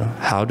panel. You know,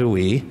 how do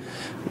we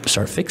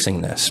start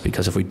fixing this?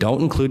 Because if we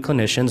don't include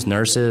clinicians,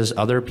 nurses,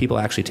 other people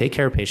actually take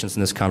care of patients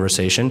in this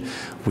conversation,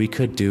 we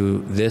could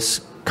do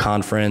this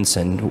conference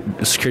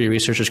and security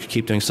researchers could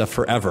keep doing stuff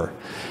forever.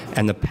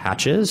 And the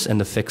patches and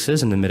the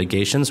fixes and the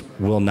mitigations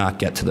will not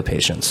get to the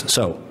patients.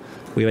 So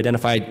we've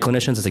identified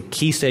clinicians as a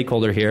key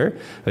stakeholder here.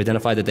 We've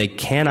identified that they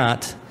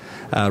cannot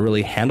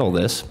really handle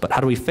this, but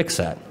how do we fix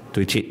that? Do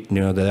we,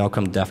 do they all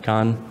come to DEF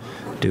CON?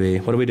 What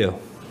do we do?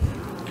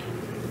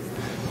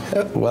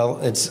 Well,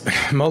 it's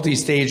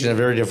multi-stage and a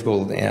very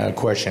difficult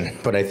question,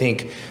 but I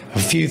think a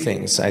few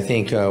things. I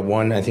think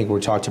one, I think we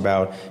talked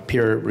about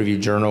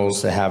peer-reviewed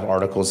journals that have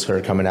articles that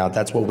are coming out.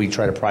 That's what we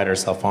try to pride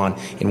ourselves on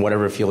in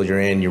whatever field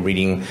you're in. You're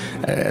reading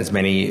as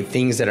many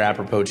things that are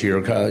apropos to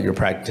your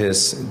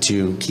practice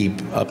to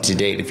keep up to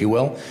date, if you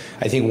will.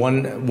 I think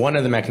one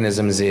of the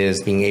mechanisms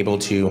is being able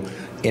to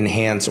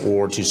enhance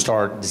or to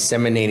start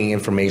disseminating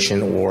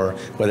information, or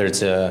whether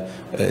it's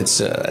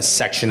a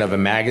section of a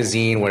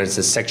magazine, whether it's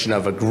a section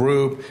of a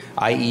group,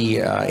 i.e.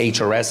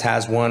 HRS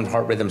has one,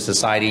 Heart Rhythm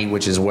Society,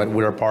 which is what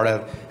we're a part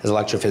of as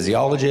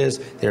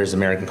electrophysiologists. There's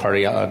American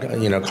College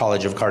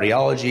of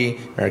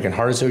Cardiology, American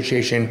Heart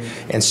Association,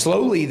 and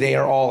slowly they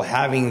are all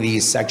having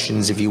these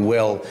sections, if you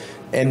will.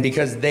 And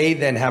because they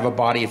then have a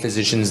body of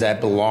physicians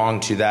that belong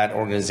to that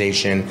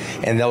organization,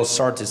 and they'll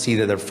start to see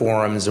that there are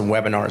forums and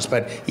webinars.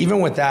 But even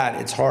with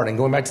that, it's hard. And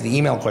going back to the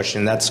email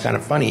question, that's kind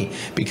of funny,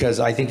 because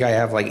I think I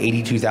have like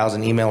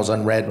 82,000 emails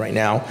unread right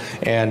now,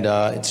 and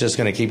it's just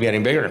going to keep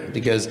getting bigger.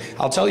 Because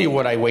I'll tell you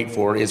what I wait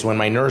for is when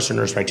my nurse or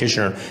nurse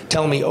practitioner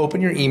tell me,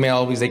 open your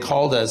email because they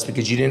called us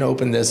because you didn't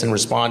open this and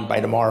respond by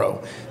tomorrow.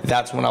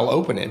 That's when I'll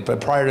open it. But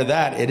prior to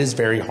that, it is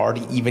very hard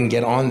to even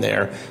get on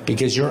there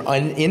because you're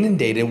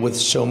inundated with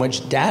so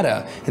much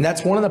data. And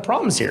that's one of the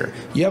problems here.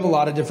 You have a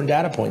lot of different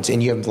data points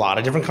and you have a lot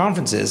of different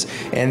conferences.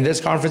 And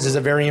this conference is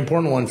a very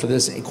important one for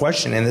this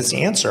question and this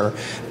answer,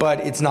 but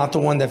it's not the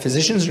one that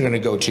physicians are going to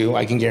go to.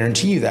 I can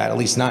guarantee you that, at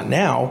least not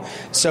now.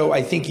 So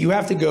I think you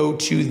have to go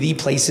to the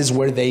places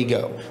where they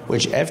go,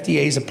 which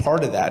FDA is a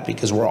part of that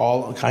because we're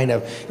all kind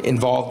of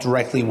involved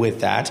directly with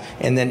that.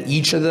 And then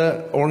each of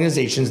the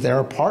organizations they're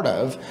a part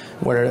of,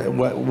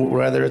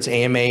 whether it's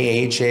AMA,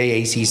 AHA,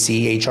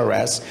 ACC,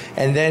 HRS,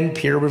 and then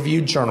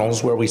peer-reviewed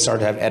journals where we start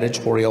to have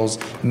editorials,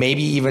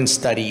 maybe even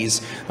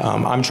studies.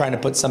 I'm trying to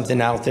put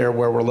something out there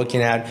where we're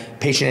looking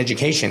at patient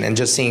education and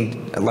just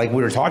seeing, like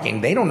we were talking,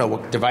 they don't know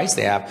what device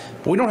they have,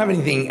 but we don't have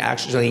anything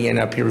actually in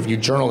a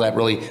peer-reviewed journal that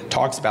really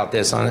talks about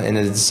this in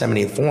a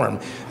disseminated form.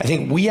 I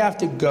think we have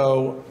to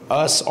go,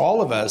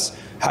 all of us,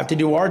 have to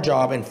do our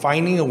job in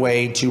finding a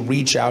way to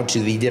reach out to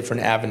the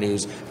different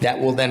avenues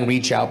that will then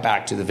reach out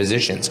back to the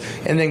physicians.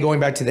 And then going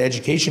back to the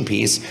education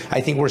piece,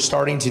 I think we're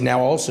starting to now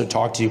also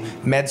talk to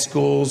med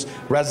schools,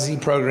 residency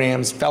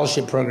programs,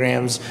 fellowship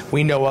programs.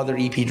 We know other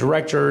EP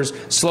directors,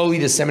 slowly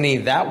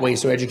disseminating that way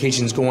so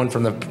education is going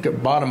from the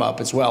bottom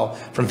up as well,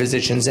 from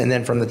physicians, and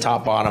then from the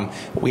top bottom.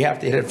 We have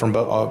to hit it from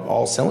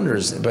all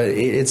cylinders, but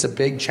it's a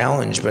big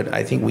challenge, but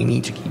I think we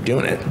need to keep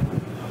doing it.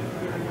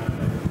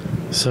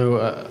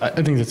 So I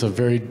think that's a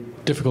very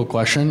difficult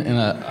question, and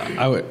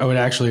I would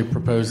actually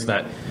propose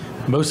that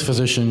most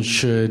physicians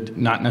should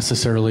not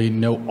necessarily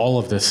know all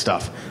of this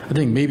stuff. I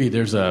think maybe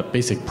there's a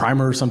basic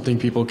primer or something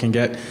people can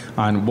get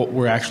on what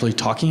we're actually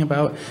talking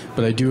about,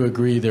 but I do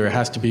agree there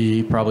has to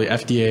be probably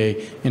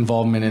FDA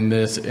involvement in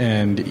this,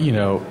 and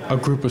a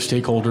group of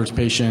stakeholders,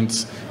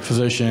 patients,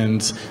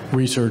 physicians,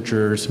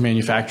 researchers,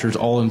 manufacturers,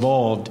 all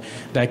involved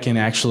that can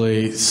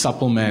actually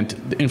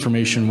supplement the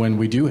information when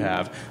we do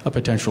have a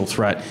potential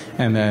threat,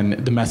 and then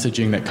the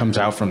messaging that comes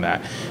out from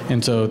that.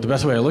 And so the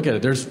best way I look at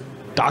it, there's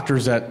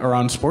doctors that are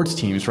on sports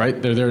teams,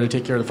 right? They're there to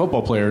take care of the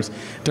football players.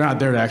 They're not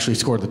there to actually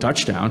score the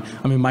touchdown.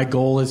 I mean, my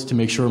goal is to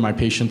make sure my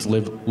patients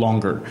live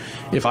longer.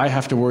 If I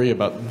have to worry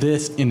about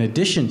this in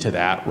addition to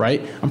that,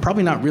 right, I'm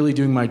probably not really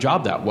doing my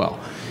job that well.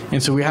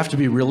 And so we have to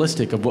be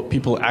realistic of what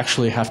people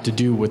actually have to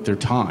do with their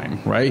time,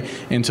 right?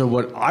 And so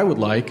what I would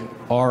like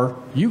are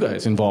you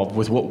guys involved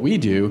with what we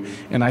do,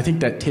 and I think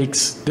that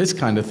takes this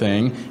kind of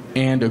thing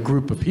and a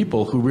group of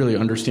people who really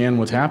understand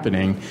what's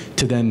happening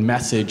to then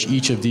message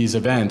each of these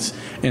events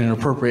in an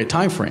appropriate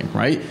time frame,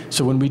 right?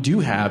 So when we do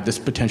have this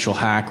potential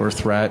hack or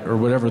threat or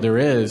whatever there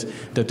is,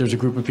 that there's a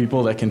group of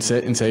people that can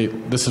sit and say,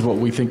 this is what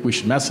we think we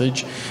should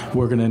message.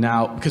 We're going to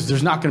now, because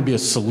there's not going to be a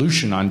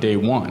solution on day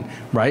one,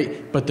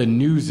 right? But the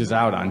news is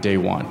out on day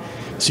one.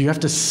 So you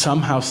have to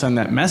somehow send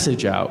that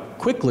message out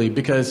quickly,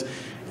 because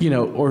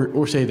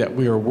or say that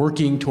we are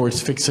working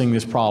towards fixing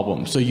this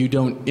problem, so you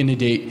don't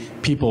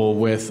inundate people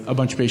with a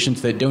bunch of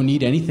patients that don't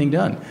need anything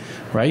done,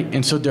 right?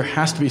 And so there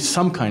has to be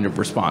some kind of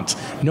response.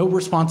 No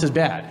response is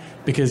bad,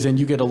 because then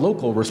you get a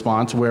local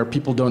response where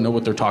people don't know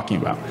what they're talking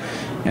about,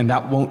 and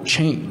that won't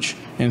change.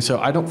 And so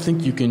I don't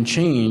think you can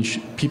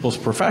change people's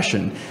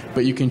profession,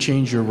 but you can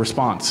change your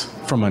response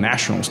from a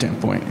national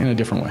standpoint in a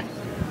different way.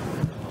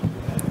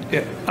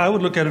 Yeah, I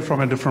would look at it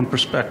from a different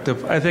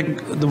perspective. I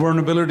think the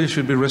vulnerability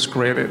should be risk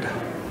rated,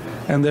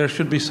 and there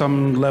should be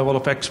some level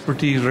of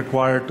expertise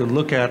required to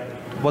look at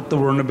what the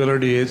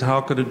vulnerability is, how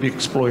could it be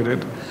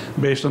exploited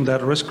based on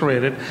that risk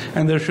rated,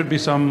 and there should be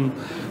some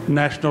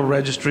national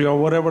registry or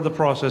whatever the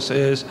process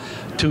is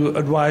to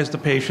advise the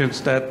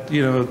patients that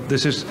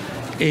this is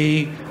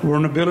a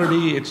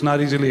vulnerability, it's not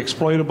easily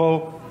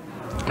exploitable,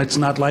 it's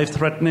not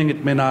life-threatening,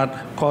 it may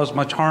not cause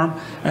much harm,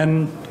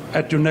 and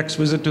at your next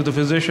visit to the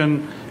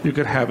physician, you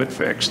could have it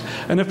fixed.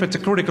 And if it's a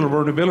critical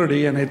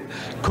vulnerability and it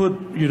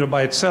could,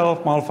 by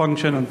itself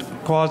malfunction and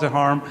cause a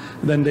harm,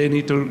 then they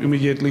need to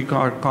immediately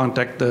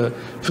contact the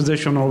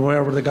physician or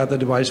wherever they got the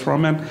device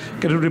from and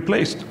get it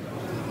replaced.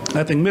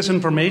 I think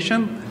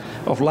misinformation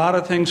of a lot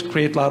of things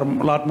create a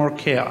lot more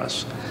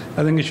chaos.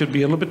 I think it should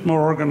be a little bit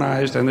more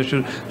organized, and there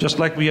should, just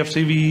like we have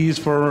CVEs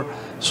for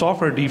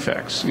software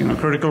defects,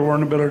 critical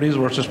vulnerabilities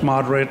versus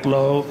moderate,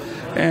 low,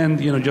 and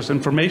just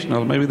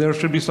informational. Maybe there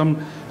should be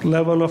some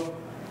level of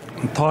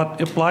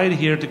thought applied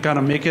here to kind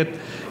of make it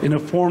in a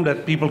form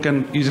that people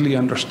can easily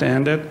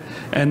understand it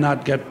and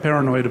not get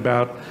paranoid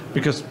about,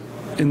 because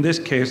in this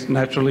case,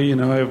 naturally, a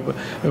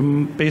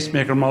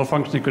pacemaker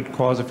malfunctioning could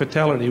cause a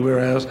fatality,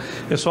 whereas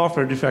a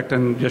software defect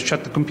and just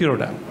shut the computer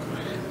down.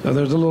 So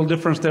there's a little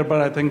difference there,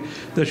 but I think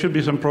there should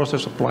be some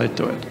process applied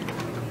to it.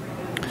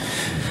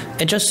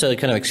 And just to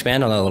kind of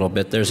expand on that a little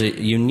bit, there's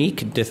a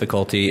unique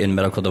difficulty in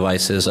medical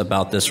devices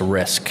about this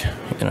risk.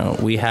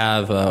 We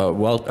have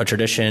a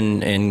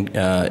tradition in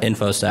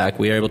InfoStack.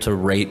 We are able to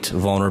rate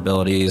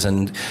vulnerabilities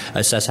and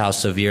assess how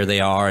severe they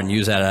are, and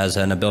use that as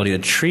an ability to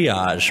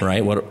triage.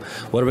 Right? What are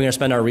we going to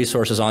spend our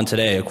resources on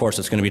today? Of course,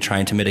 it's going to be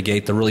trying to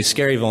mitigate the really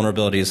scary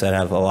vulnerabilities that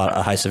have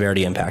a high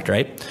severity impact.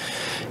 Right?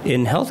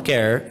 In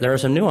healthcare, there are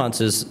some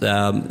nuances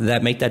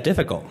that make that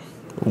difficult.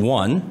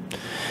 One,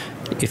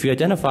 if you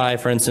identify,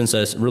 for instance,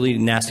 a really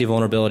nasty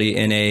vulnerability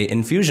in an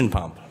infusion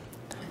pump,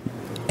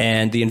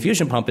 and the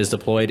infusion pump is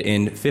deployed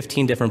in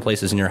 15 different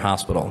places in your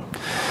hospital,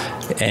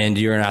 and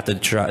you're going to have to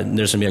try,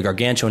 there's going to be a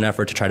gargantuan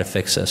effort to try to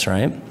fix this,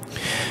 right?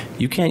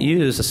 You can't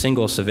use a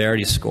single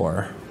severity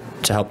score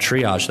to help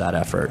triage that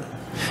effort.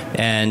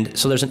 And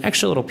so there's an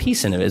extra little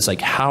piece in it. It's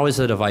like, how is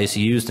the device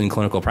used in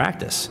clinical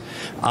practice?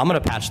 I'm going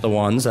to patch the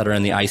ones that are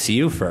in the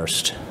ICU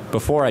first,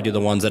 before I do the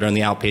ones that are in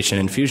the outpatient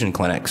infusion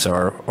clinics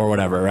or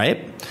whatever,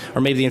 right? Or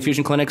maybe the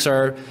infusion clinics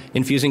are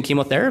infusing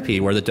chemotherapy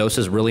where the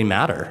doses really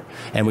matter.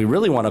 And we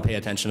really want to pay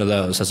attention to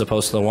those as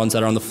opposed to the ones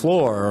that are on the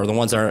floor or the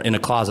ones that are in a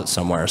closet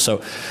somewhere.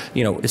 So,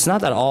 it's not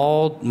that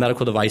all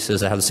medical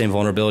devices that have the same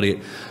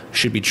vulnerability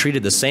should be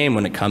treated the same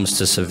when it comes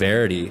to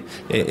severity.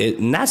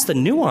 And that's the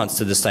nuance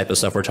to this type of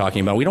stuff we're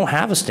talking about. We don't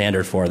have a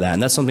standard for that.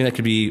 And that's something that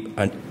could be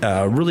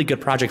a really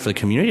good project for the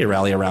community to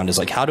rally around, is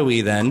like, how do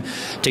we then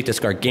take this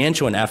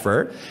gargantuan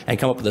effort and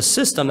come up with a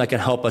system that can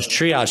help us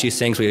triage these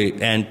things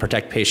and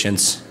protect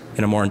patients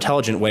in a more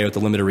intelligent way with the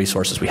limited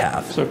resources we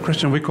have. So,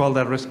 Christian, we call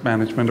that risk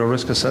management or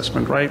risk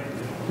assessment, right?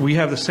 We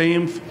have the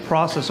same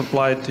process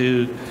applied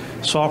to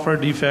software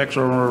defects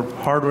or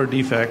hardware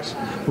defects.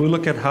 We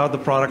look at how the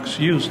product's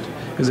used.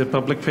 Is it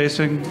public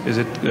facing? Is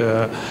it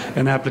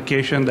an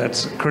application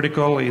that's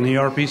critical in an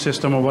ERP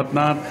system or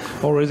whatnot?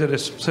 Or is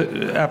it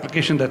an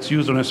application that's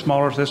used on a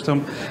smaller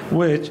system,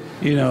 which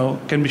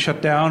can be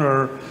shut down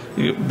or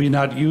be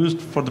not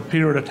used for the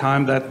period of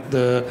time that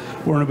the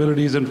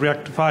vulnerability isn't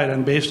rectified?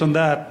 And based on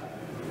that,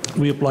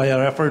 we apply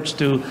our efforts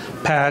to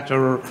patch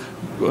or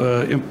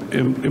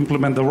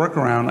implement the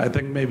workaround, I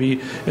think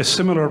maybe a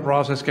similar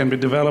process can be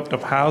developed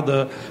of how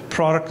the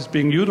product is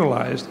being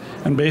utilized,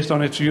 and based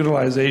on its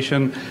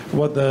utilization,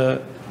 what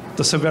the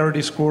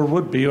severity score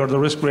would be or the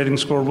risk rating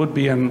score would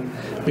be, and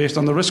based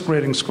on the risk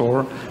rating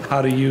score, how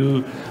do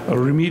you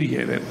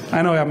remediate it?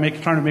 I know I'm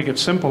trying to make it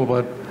simple,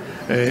 but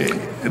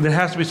there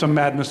has to be some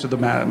madness to the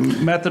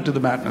method to the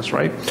madness,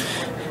 right?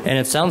 And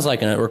it sounds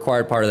like a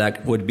required part of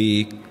that would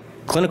be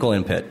clinical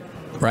input,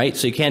 right?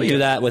 So you can't do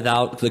that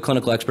without the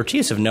clinical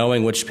expertise of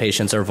knowing which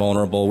patients are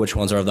vulnerable, which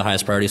ones are of the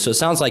highest priority. So it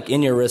sounds like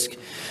in your risk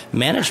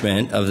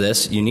management of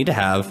this, you need to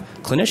have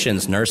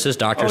clinicians, nurses,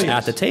 doctors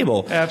at the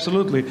table.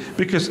 Absolutely,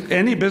 because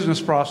any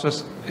business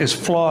process is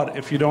flawed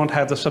if you don't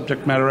have the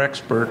subject matter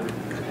expert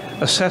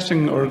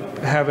assessing or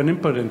have an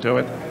input into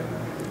it.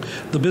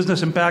 The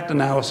business impact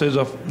analysis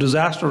of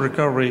disaster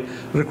recovery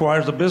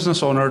requires the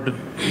business owner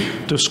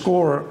to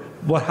score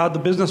how the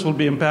business will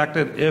be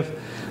impacted if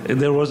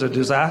there was a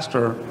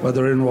disaster,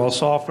 whether it involves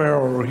software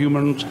or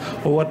humans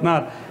or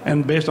whatnot.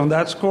 And based on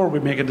that score, we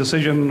make a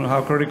decision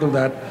how critical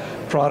that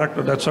product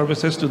or that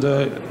service is to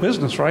the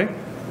business, right?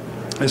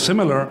 In a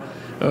similar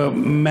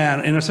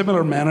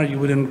manner, you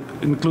would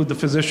include the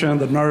physician,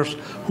 the nurse,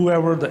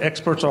 whoever the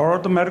experts are, or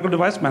the medical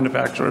device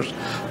manufacturers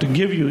to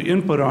give you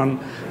input on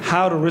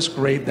how to risk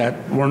rate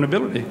that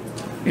vulnerability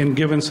in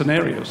given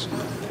scenarios.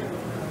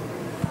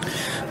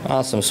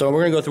 Awesome. So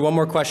we're going to go through one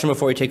more question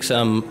before we take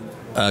some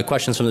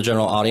questions from the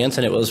general audience,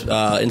 and it was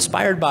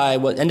inspired by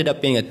what ended up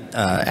being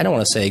I don't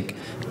want to say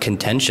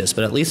contentious,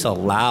 but at least a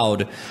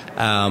loud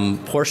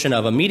portion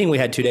of a meeting we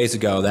had 2 days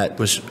ago that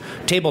was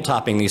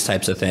tabletopping these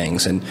types of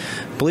things. And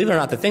believe it or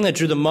not, the thing that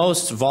drew the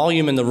most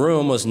volume in the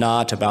room was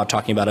not about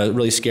talking about a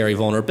really scary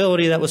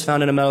vulnerability that was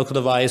found in a medical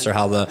device or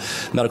how the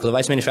medical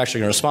device manufacturer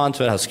is going to respond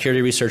to it, how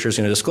security researchers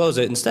are going to disclose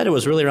it. Instead, it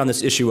was really around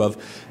this issue of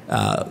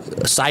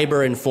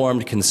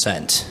cyber-informed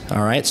consent.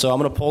 All right, so I'm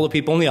going to poll the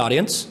people in the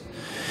audience.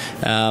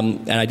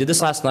 And I did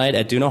this last night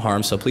at Do No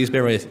Harm, so please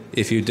bear with me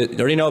if you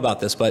already know about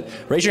this, but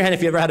raise your hand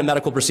if you ever had a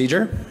medical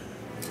procedure.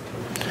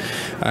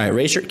 All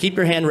right, keep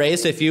your hand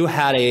raised if you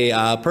had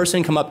a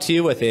person come up to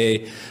you with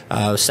a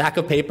sack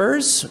of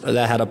papers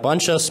that had a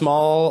bunch of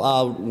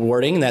small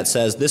wording that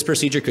says this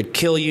procedure could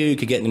kill you, you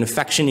could get an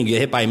infection, you could get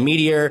hit by a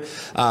meteor,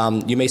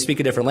 you may speak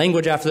a different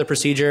language after the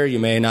procedure, you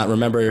may not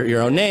remember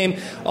your own name,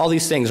 all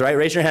these things, right?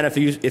 Raise your hand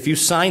if you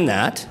sign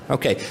that.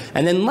 Okay,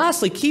 and then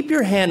lastly, keep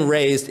your hand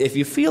raised if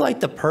you feel like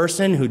the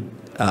person who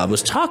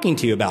was talking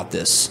to you about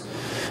this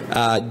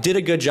did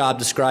a good job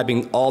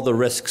describing all the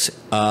risks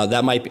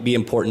that might be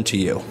important to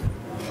you.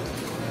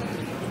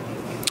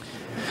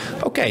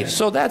 Okay,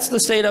 so that's the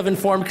state of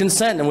informed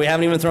consent, and we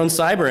haven't even thrown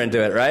cyber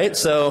into it, right?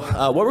 So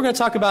what we're going to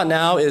talk about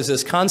now is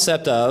this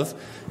concept of,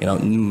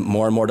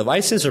 more and more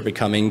devices are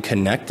becoming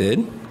connected.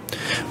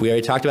 We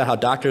already talked about how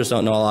doctors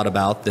don't know a lot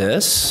about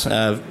this.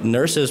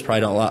 Nurses probably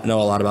don't know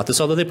a lot about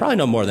this, although they probably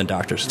know more than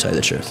doctors, to tell you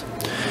the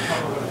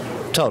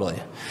truth. Totally.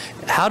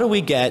 How do we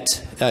get,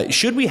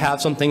 should we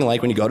have something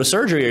like when you go to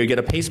surgery or you get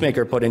a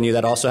pacemaker put in you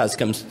that also has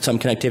some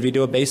connectivity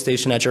to a base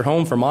station at your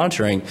home for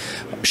monitoring?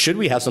 Should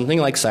we have something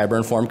like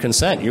cyber-informed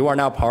consent? You are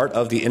now part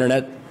of the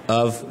Internet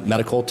of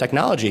medical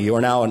technology. You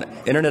are now an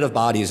Internet of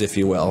bodies, if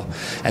you will,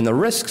 and the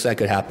risks that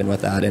could happen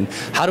with that. And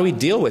how do we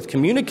deal with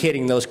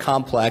communicating those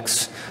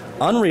complex,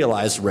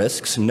 unrealized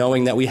risks,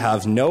 knowing that we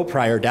have no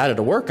prior data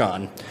to work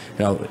on?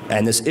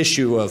 And this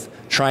issue of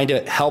trying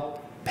to help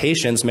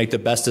patients make the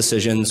best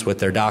decisions with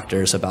their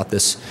doctors about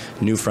this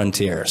new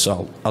frontier.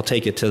 So I'll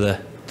take it to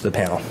the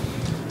panel.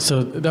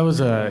 So that was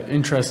an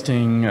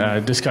interesting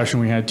discussion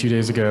we had 2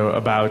 days ago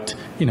about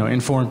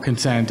informed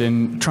consent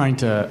and trying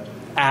to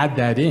add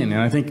that in.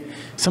 And I think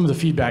some of the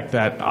feedback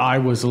that I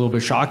was a little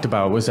bit shocked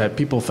about was that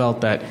people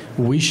felt that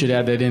we should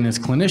add that in as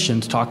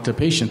clinicians, talk to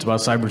patients about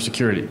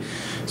cybersecurity.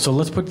 So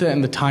let's put that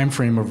in the time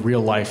frame of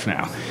real life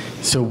now.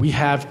 So we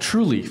have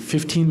truly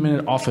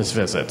 15-minute office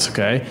visits,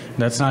 okay?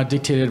 That's not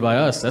dictated by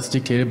us, that's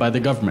dictated by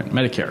the government,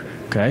 Medicare,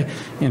 okay?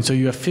 And so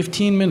you have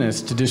 15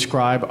 minutes to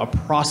describe a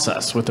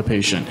process with the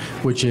patient,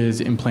 which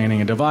is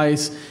implanting a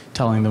device,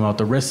 telling them about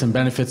the risks and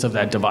benefits of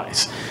that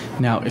device.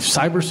 Now, if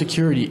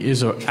cybersecurity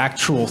is an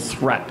actual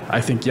threat, I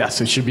think,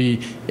 yes, it should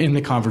be in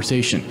the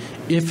conversation.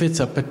 If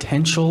it's a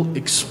potential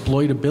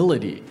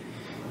exploitability,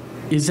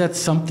 is that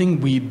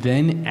something we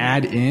then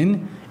add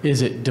in?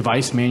 Is it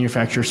device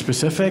manufacturer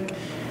specific?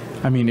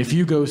 I mean, if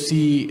you go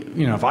see,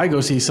 if I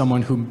go see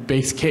someone who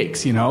bakes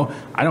cakes, I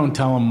don't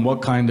tell them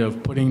what kind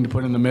of pudding to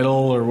put in the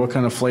middle or what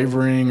kind of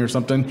flavoring or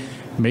something.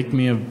 Make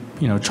me a,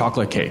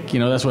 chocolate cake.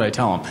 That's what I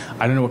tell them.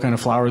 I don't know what kind of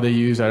flour they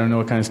use. I don't know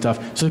what kind of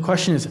stuff. So the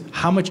question is,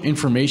 how much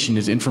information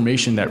is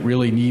information that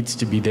really needs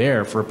to be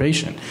there for a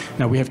patient?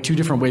 Now, we have two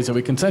different ways that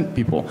we consent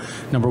people.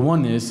 Number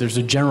one is there's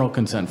a general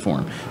consent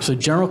form. So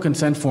general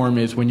consent form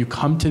is when you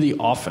come to the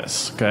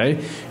office,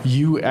 okay,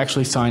 you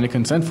actually sign a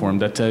consent form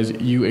that says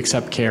you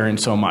accept care in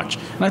so much.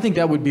 And I think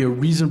that would be a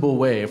reasonable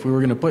way. If we were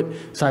going to put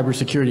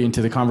cybersecurity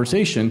into the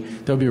conversation,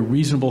 that would be a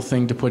reasonable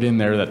thing to put in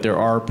there, that there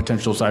are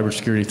potential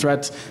cybersecurity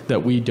threats,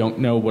 that we don't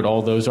know what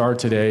all those are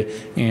today,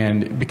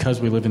 and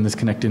because we live in this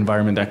connected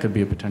environment, that could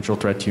be a potential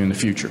threat to you in the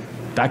future.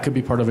 That could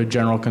be part of a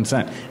general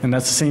consent. And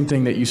that's the same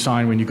thing that you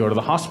sign when you go to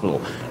the hospital.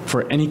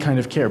 For any kind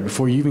of care,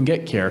 before you even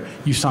get care,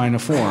 you sign a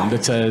form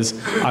that says,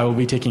 I will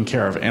be taken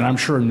care of. And I'm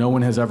sure no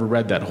one has ever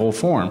read that whole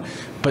form.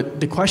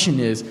 But the question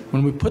is,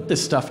 when we put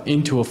this stuff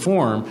into a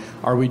form,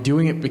 are we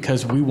doing it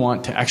because we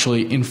want to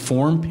actually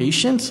inform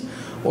patients,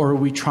 or are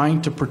we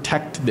trying to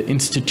protect the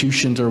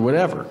institutions or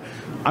whatever?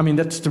 I mean,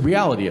 that's the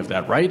reality of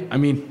that, right? I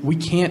mean, we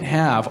can't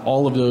have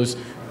all of those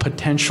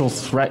potential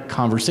threat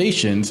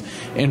conversations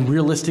and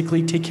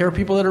realistically take care of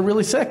people that are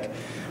really sick. I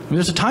mean,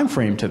 there's a time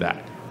frame to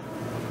that.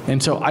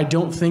 And so I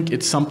don't think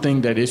it's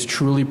something that is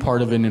truly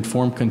part of an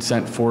informed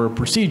consent for a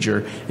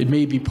procedure. It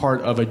may be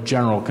part of a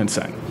general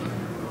consent.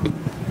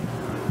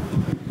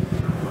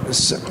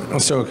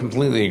 So I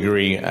completely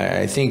agree.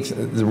 I think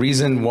the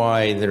reason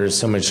why there's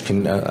so much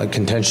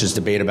contentious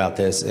debate about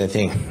this, I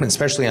think,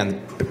 especially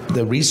on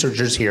the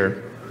researchers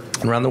here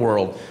around the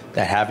world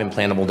that have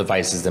implantable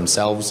devices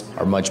themselves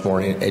are much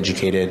more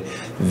educated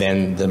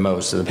than the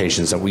most of the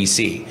patients that we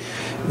see.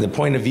 The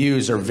point of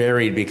views are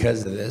varied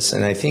because of this.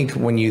 And I think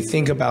when you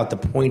think about the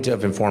point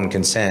of informed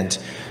consent,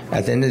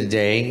 at the end of the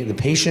day, the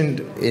patient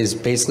is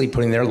basically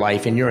putting their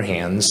life in your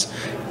hands.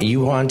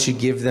 You want to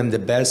give them the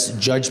best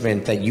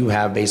judgment that you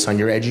have based on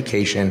your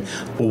education,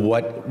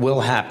 what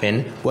will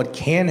happen, what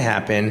can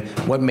happen,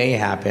 what may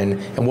happen,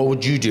 and what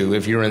would you do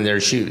if you're in their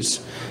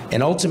shoes.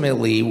 And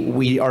ultimately,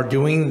 we are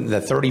doing the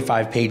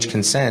 35-page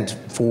consent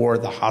for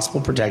the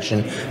hospital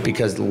protection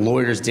because the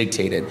lawyers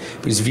dictate it.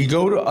 Because if you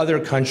go to other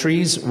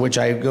countries, which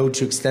I go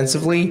to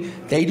extensively,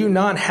 they do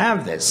not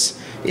have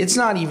this. It's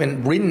not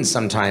even written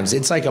sometimes.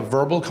 It's like a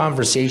verbal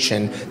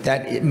conversation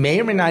that it may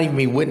or may not even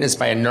be witnessed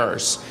by a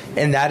nurse,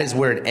 and that is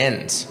where it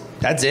ends.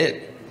 That's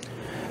it.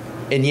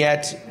 And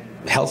yet,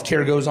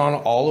 healthcare goes on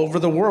all over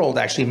the world,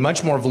 actually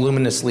much more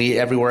voluminously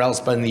everywhere else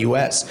but in the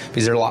U.S.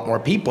 because there are a lot more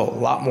people, a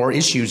lot more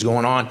issues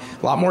going on,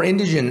 a lot more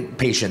indigent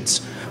patients,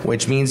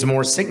 which means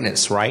more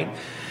sickness, right?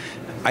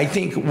 I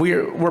think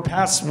we're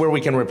past where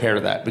we can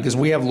repair that because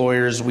we have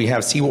lawyers, we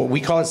have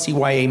we call it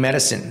CYA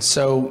medicine.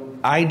 So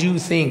I do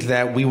think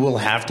that we will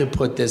have to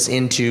put this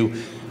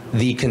into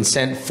the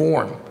consent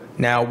form.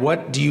 Now,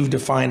 what do you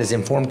define as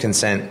informed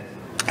consent?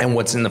 And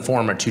what's in the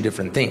form are two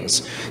different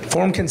things.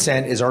 Informed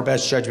consent is our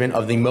best judgment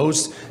of the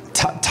most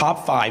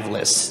top 5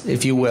 lists,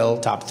 if you will,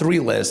 top 3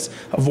 lists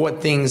of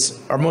what things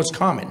are most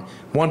common.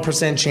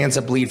 1% chance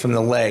of bleed from the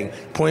leg,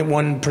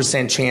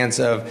 0.1% chance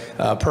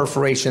of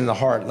perforation in the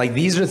heart. Like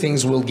these are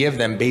things we'll give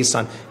them based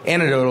on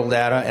anecdotal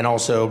data and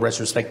also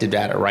retrospective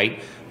data,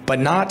 right? But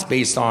not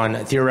based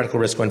on theoretical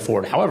risk going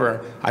forward.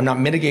 However, I'm not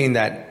mitigating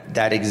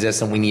that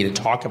exists and we need to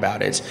talk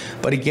about it.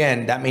 But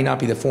again, that may not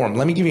be the form.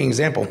 Let me give you an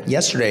example.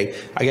 Yesterday,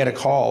 I got a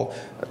call.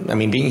 I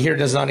mean, being here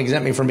does not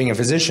exempt me from being a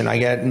physician. I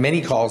got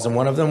many calls, and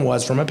one of them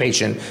was from a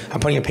patient. I'm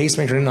putting a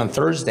pacemaker in on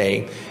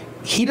Thursday.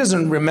 He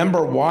doesn't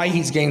remember why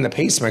he's getting the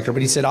pacemaker,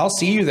 but he said, I'll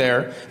see you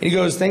there. And he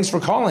goes, thanks for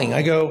calling.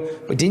 I go,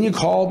 but didn't you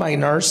call my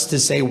nurse to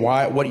say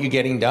what you're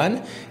getting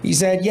done? He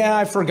said, yeah,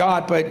 I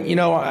forgot, but you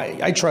know,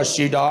 I trust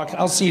you, doc.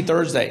 I'll see you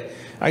Thursday.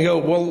 I go,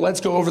 well,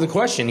 let's go over the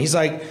question. He's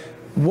like,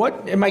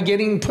 what am I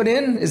getting put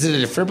in? Is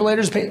it a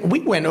defibrillator's pain? We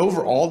went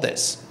over all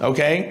this,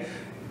 okay?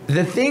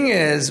 The thing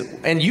is,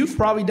 and you've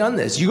probably done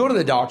this, you go to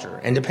the doctor,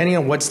 and depending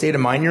on what state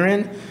of mind you're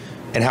in,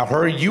 and how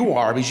hurried you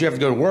are because you have to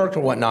go to work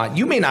or whatnot,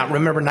 you may not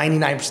remember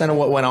 99% of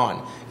what went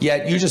on.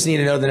 Yet you just need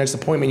to know the next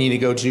appointment you need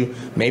to go to,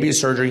 maybe a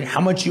surgery,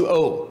 how much you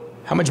owe,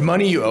 how much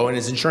money you owe, and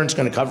is insurance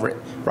going to cover it,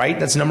 right?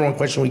 That's the number one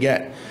question we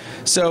get.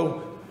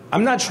 So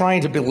I'm not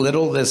trying to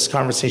belittle this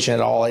conversation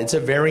at all. It's a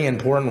very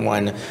important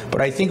one,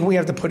 but I think we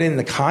have to put it in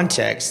the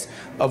context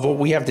of what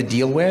we have to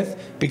deal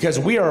with because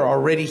we are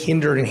already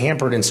hindered and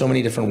hampered in so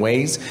many different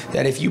ways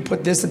that if you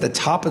put this at the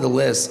top of the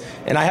list,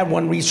 and I had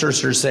one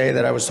researcher say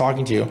that I was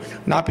talking to,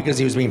 not because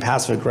he was being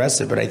passive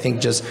aggressive, but I think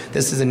just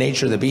this is the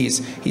nature of the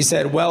beast. He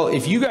said, well,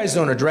 if you guys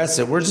don't address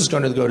it, we're just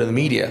going to go to the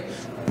media.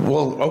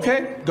 Well,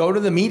 okay, go to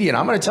the media. And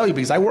I'm going to tell you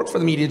because I work for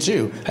the media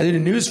too. I did the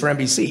news for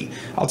NBC.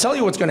 I'll tell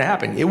you what's going to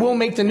happen. It will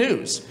make the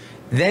news.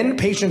 Then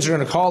patients are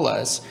going to call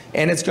us,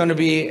 and it's going to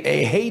be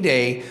a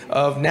heyday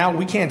of now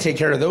we can't take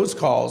care of those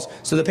calls.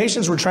 So the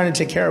patients we're trying to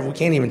take care of, we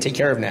can't even take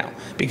care of now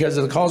because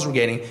of the calls we're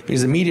getting,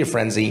 because of the media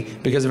frenzy,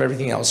 because of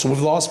everything else. So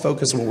we've lost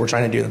focus of what we're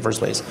trying to do in the first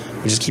place.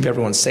 We just keep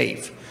everyone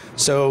safe.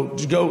 So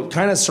to go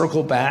kind of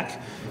circle back,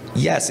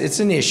 yes, it's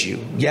an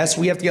issue. Yes,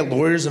 we have to get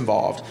lawyers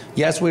involved.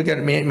 Yes, we've got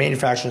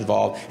manufacturers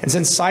involved. And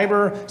since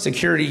cyber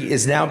security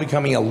is now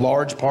becoming a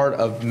large part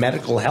of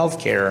medical health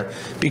care,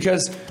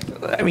 because,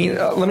 I mean,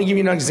 let me give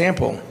you an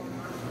example.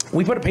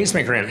 We put a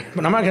pacemaker in,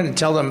 but I'm not going to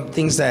tell them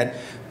things that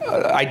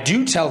I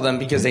do tell them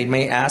because they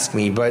may ask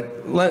me, but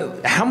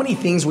how many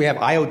things we have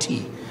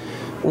IoT?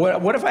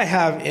 What if I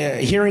have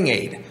a hearing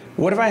aid?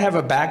 What if I have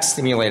a back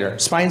stimulator,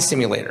 spine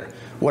stimulator?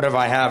 What if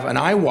I have an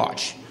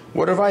iWatch?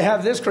 What if I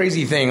have this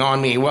crazy thing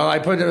on me? Well,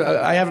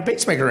 I have a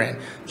pacemaker in.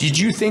 Did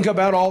you think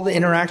about all the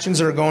interactions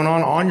that are going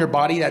on your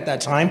body at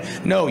that time?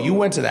 No, you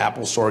went to the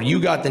Apple store.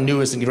 You got the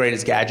newest and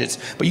greatest gadgets,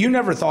 but you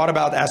never thought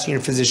about asking your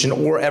physician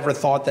or ever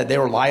thought that they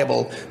were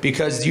liable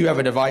because you have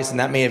a device and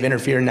that may have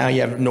interfered and now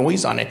you have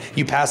noise on it.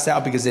 You passed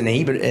out because it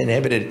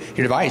inhibited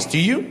your device. Do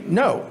you?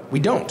 No,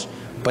 we don't.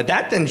 But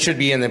that then should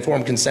be in the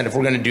informed consent if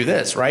we're going to do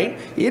this, right?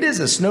 It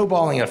is a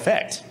snowballing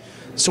effect.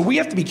 So we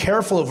have to be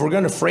careful if we're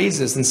going to phrase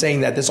this and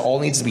saying that this all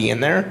needs to be in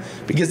there,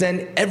 because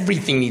then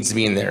everything needs to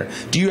be in there.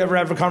 Do you ever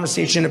have a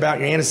conversation about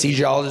your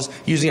anesthesiologist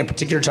using a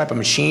particular type of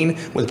machine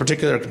with a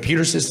particular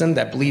computer system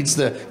that bleeds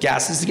the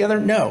gases together?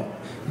 No.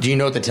 Do you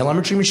know the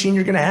telemetry machine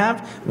you're going to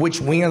have?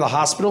 Which wing of the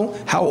hospital?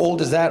 How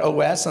old is that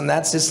OS on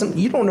that system?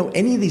 You don't know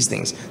any of these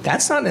things.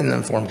 That's not an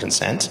informed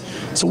consent.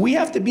 So we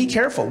have to be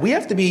careful. We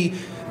have to be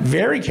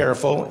very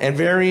careful and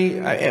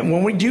and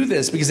when we do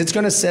this, because it's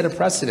going to set a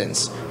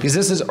precedence, because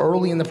this is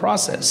early in the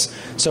process.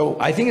 So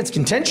I think it's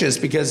contentious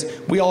because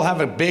we all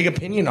have a big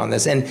opinion on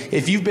this. And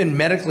if you've been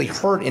medically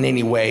hurt in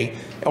any way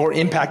or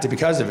impacted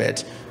because of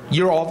it,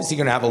 you're obviously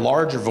going to have a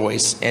larger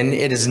voice, and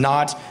it is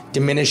not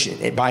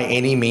diminished by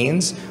any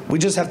means. We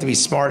just have to be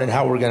smart in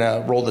how we're going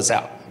to roll this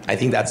out. I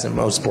think that's the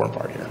most important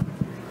part here.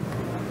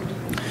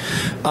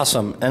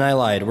 Awesome, and I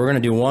lied. We're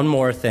going to do one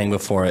more thing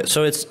before it.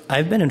 So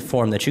I've been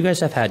informed that you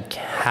guys have had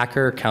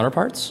hacker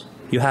counterparts.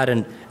 You had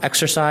an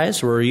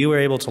exercise where you were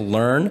able to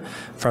learn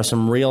from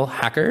some real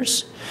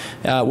hackers.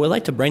 We'd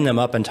like to bring them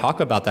up and talk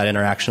about that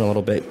interaction a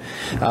little bit.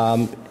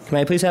 Can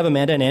I please have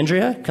Amanda and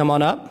Andrea come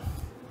on up?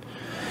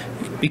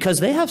 Because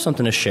they have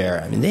something to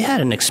share. I mean, they had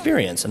an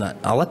experience, and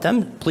I'll let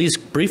them please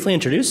briefly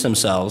introduce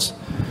themselves.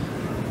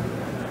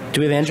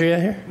 Do we have Andrea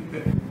here?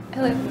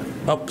 Hello.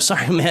 Oh,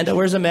 sorry, Amanda.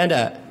 Where's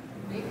Amanda?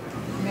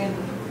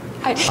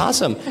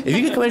 Awesome. If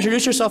you could come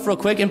introduce yourself real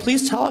quick, and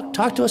please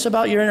talk to us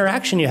about your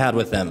interaction you had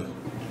with them.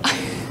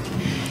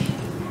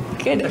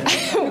 Good.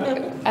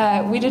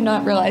 We did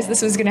not realize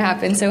this was going to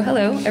happen, so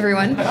hello,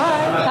 everyone.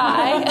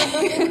 Hi.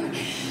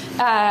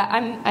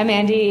 I'm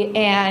Andy,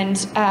 and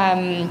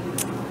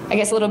I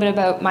guess a little bit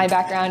about my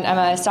background. I'm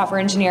a software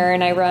engineer,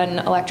 and I run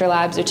Electra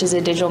Labs, which is a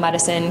digital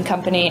medicine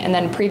company. And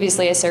then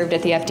previously, I served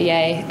at the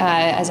FDA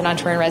as an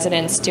entrepreneur in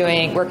residence,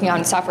 working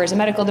on software as a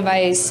medical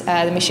device,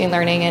 the machine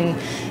learning, and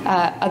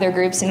other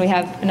groups. And we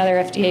have another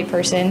FDA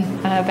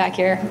person back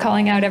here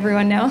calling out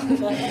everyone now.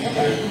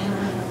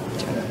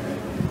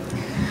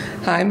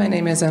 Hi, my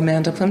name is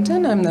Amanda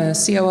Plimpton. I'm the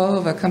COO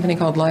of a company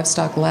called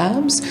Livestock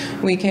Labs.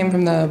 We came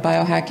from the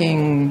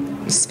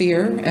biohacking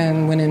sphere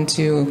and went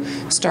into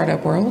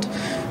startup world.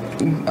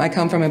 I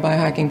come from a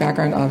biohacking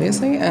background,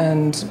 obviously,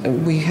 and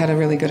we had a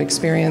really good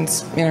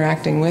experience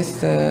interacting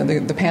with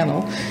the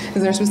panel.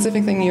 Is there a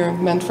specific thing you're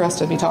meant for us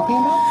to be talking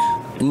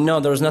about? No,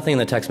 there was nothing in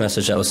the text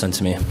message that was sent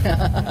to me.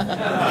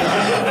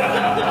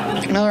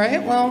 All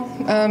right, well,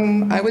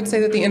 I would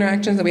say that the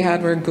interactions that we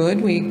had were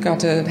good. We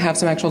got to have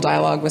some actual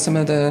dialogue with some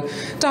of the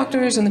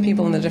doctors and the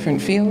people in the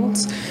different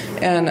fields.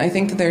 And I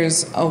think that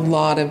there's a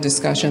lot of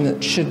discussion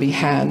that should be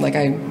had. Like,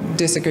 I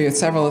disagree with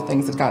several of the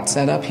things that got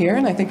set up here,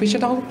 and I think we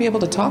should all be able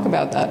to talk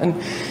about that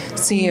and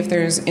see if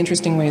there's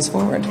interesting ways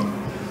forward.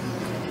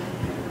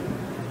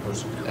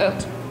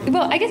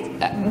 Well, I guess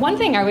one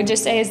thing I would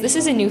just say is this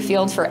is a new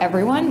field for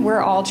everyone.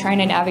 We're all trying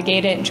to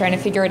navigate it and trying to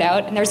figure it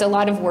out. And there's a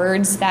lot of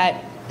words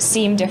that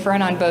seem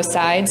different on both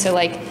sides. So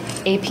like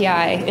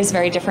API is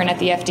very different at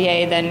the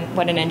FDA than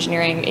what an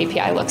engineering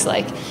API looks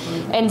like.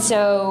 And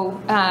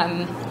so,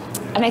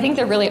 and I think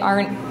there really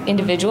aren't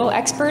individual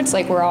experts,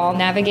 like we're all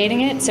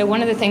navigating it. So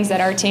one of the things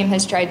that our team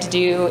has tried to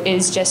do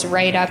is just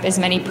write up as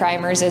many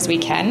primers as we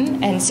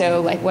can. And so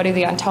like, what do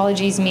the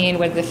ontologies mean?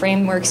 What do the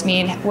frameworks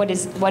mean? What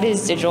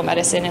is digital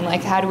medicine? And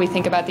like, how do we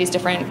think about these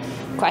different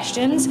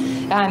questions?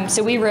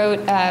 So we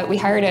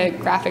hired a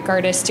graphic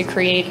artist to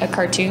create a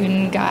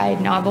cartoon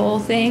guide novel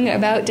thing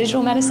about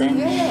digital medicine.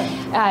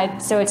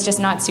 So it's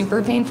just not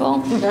super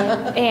painful.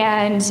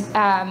 And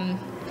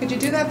could you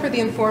do that for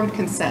the informed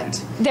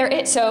consent?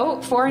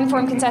 So for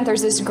informed consent,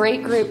 there's this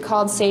great group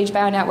called Sage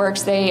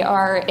Bionetworks. They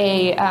are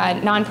a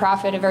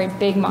nonprofit, a very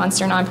big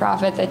monster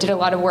nonprofit that did a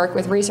lot of work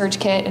with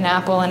ResearchKit and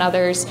Apple and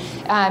others.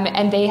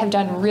 And they have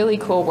done really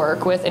cool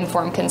work with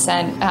informed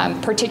consent,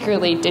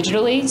 particularly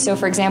digitally. So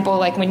for example,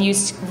 like when you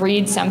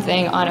read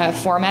something on a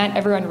format,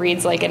 everyone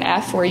reads like an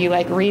F, where you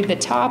like read the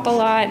top a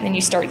lot and then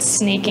you start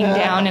snaking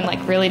down and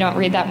like really don't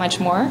read that much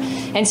more.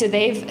 And so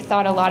they've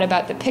thought a lot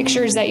about the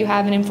pictures that you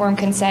have in informed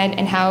consent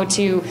and how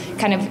to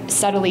kind of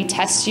subtly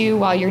test you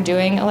while you're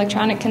doing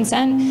electronic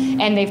consent.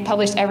 And they've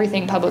published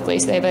everything publicly.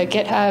 So they have a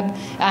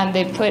GitHub.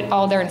 They've put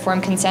all their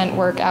informed consent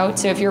work out.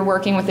 So if you're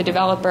working with a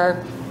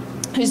developer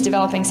who's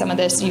developing some of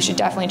this, you should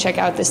definitely check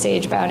out the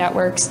Sage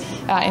Bionetworks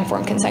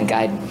informed consent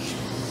guide.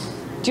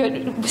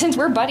 Since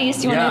we're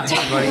buddies, do you want to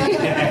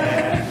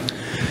talk?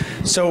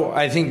 So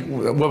I think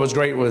what was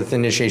great with the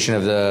initiation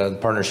of the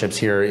partnerships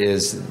here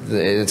is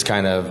it's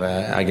kind of,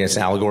 I guess,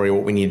 an allegory of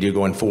what we need to do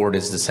going forward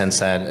is the sense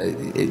that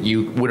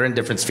we're in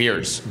different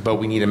spheres, but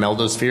we need to meld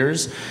those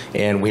spheres,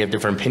 and we have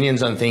different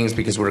opinions on things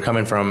because we're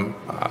coming from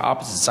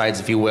opposite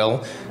sides, if you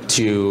will,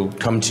 to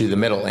come to the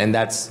middle, and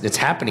it's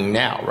happening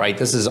now, right?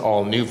 This is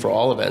all new for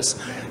all of us,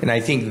 and I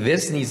think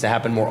this needs to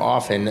happen more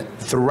often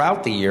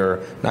throughout the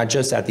year, not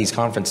just at these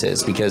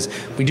conferences, because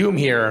we do them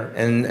here,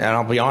 and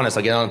I'll be honest,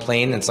 I get on a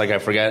plane, and it's like I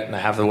forget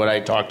half of what I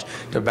talked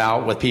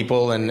about with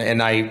people,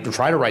 and I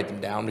try to write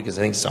them down because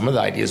I think some of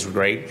the ideas were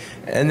great,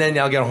 and then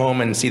I'll get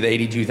home and see the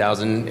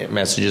 82,000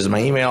 messages in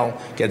my email,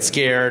 get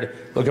scared,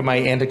 look at my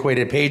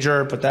antiquated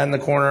pager, put that in the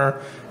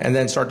corner, and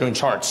then start doing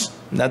charts.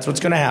 That's what's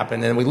going to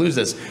happen, and we lose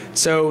this.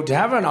 So to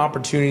have an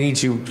opportunity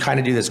to kind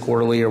of do this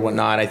quarterly or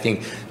whatnot, I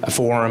think a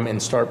forum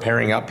and start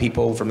pairing up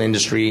people from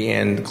industry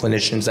and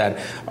clinicians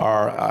that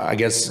are, I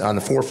guess, on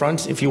the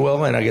forefront, if you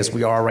will, and I guess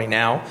we are right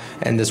now,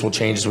 and this will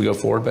change as we go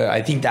forward. But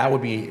I think that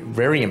would be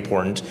very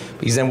important,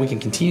 because then we can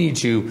continue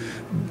to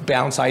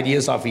bounce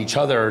ideas off each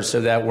other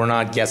so that we're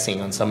not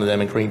guessing on some of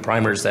them and creating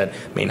primers that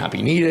may not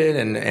be needed,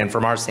 and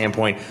from our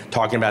standpoint,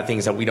 talking about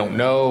things that we don't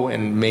know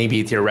and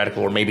maybe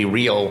theoretical or maybe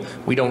real,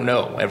 we don't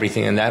know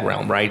everything in that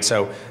realm, right?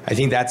 So I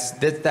think that's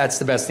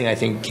the best thing I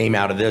think came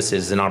out of this,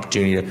 is an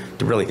opportunity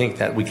to really think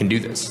that we can do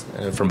this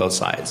from both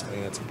sides. I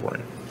think that's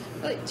important.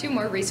 Two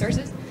more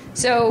resources.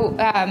 So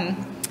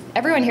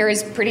everyone here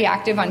is pretty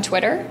active on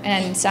Twitter,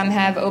 and some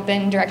have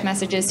open direct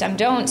messages, some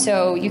don't,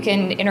 so you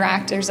can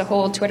interact. There's a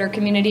whole Twitter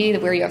community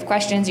where you have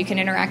questions, you can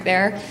interact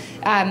there.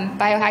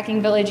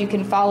 Biohacking Village you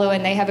can follow,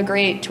 and they have a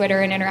great Twitter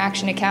and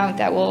interaction account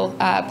that will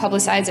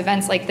publicize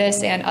events like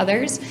this and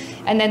others.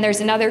 And then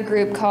there's another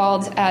group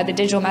called the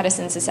Digital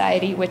Medicine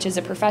Society, which is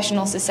a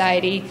professional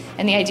society,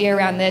 and the idea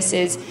around this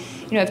is,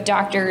 if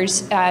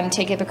doctors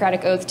take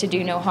Hippocratic oath to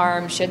do no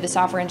harm, should the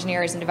software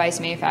engineers and device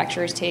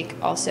manufacturers take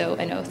also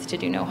an oath to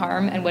do no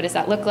harm? And what does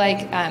that look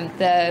like?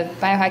 The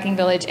Biohacking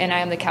Village and I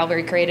Am the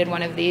Calvary created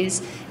one of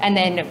these. And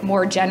then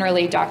more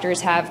generally,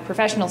 doctors have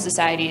professional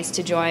societies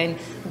to join.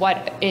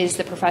 What is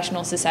the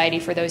professional society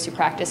for those who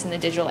practice in the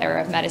digital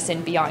era of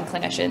medicine beyond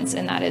clinicians?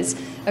 And that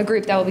is a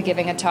group that will be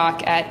giving a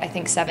talk at, I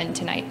think, 7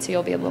 tonight. So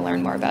you'll be able to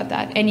learn more about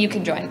that. And you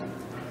can join.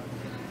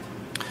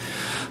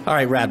 All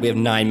right, Rad, we have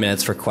 9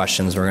 minutes for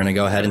questions. We're going to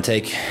go ahead and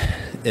take...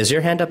 Is your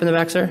hand up in the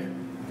back, sir?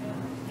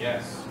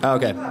 Yes. Oh,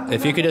 okay.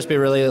 If you could just be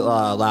really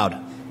loud.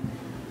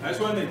 I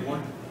just want to make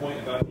one point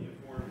about the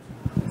informed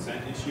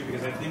consent issue,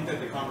 because I think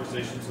that the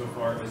conversation so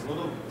far is a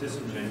little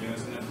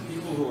disingenuous, and that the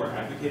people who are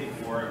advocating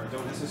for it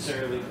don't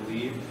necessarily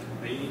believe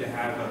that you need to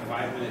have a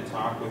 5-minute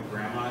talk with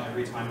grandma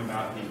every time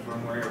about the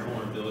firmware or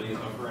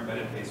vulnerabilities of her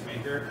embedded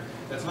pacemaker.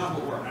 That's not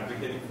what we're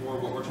advocating for.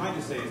 What we're trying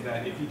to say is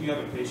that if you do have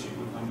a patient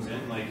who comes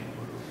in, like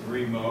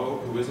Marie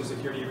Moe, who is a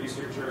security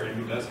researcher and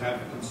who does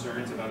have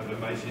concerns about the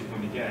device she's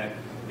going to get,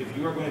 if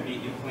you are going to be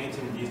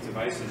implanting these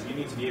devices, you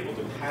need to be able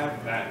to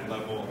have that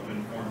level of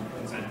informed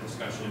consent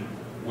discussion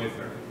with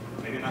her.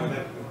 Maybe not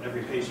with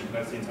every patient, but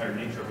that's the entire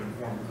nature of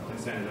informed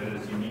consent, that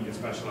it is unique and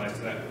specialized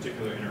to that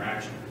particular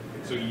interaction.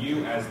 So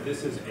you, as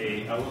this is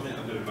a element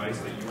of the device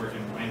that you are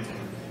implanting,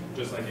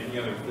 just like any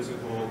other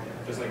physical,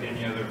 just like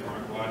any other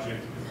pharmacologic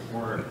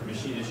or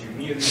machine issue,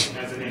 me as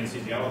an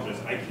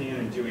anesthesiologist, I can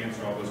and do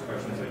answer all those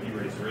questions that you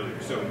raised earlier.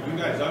 So you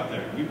guys up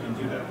there, you can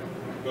do that,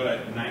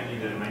 but 90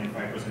 to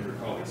 95% of your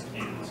colleagues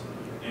can't.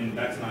 And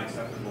that's not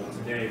acceptable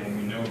today when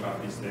we know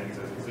about these things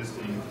as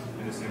existing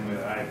in the same way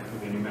that I,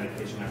 with a new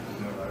medication, have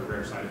to know about a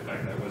rare side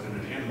effect that was in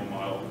an animal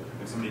model.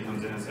 If somebody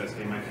comes in and says,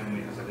 hey, my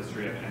family has a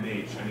history of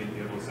MH, I need to be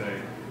able to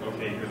say,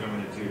 okay, here's what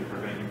I'm going to do to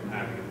prevent you from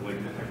having a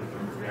malignant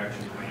hypothermic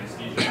reaction to my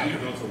anesthesia,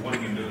 even though it's a 1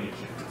 in a million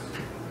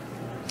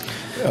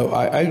chance. Oh,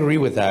 I agree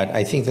with that.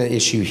 I think the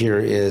issue here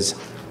is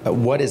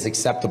what is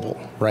acceptable,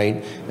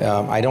 right?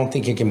 I don't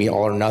think it can be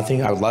all or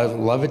nothing. I would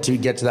love it to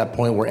get to that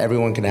point where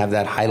everyone can have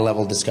that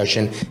high-level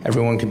discussion.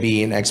 Everyone can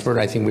be an expert.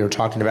 I think we were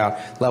talking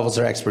about levels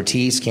of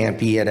expertise can't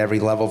be at every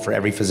level for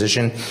every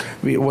physician.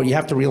 What you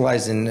have to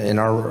realize in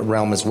our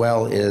realm as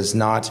well is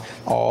not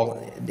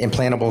all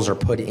implantables are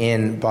put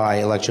in by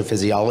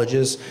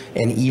electrophysiologists,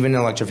 and even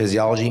in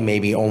electrophysiology,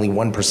 maybe only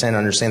 1%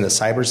 understand the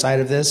cyber side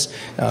of this.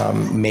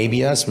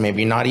 Maybe us,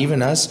 maybe not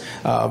even us.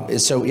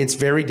 So it's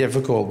very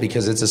difficult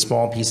because it's a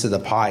small piece of the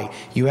pie.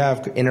 You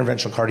have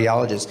interventional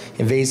cardiologists,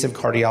 invasive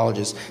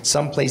cardiologists,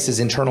 some places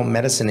internal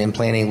medicine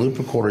implanting loop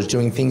recorders,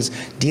 doing things,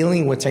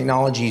 dealing with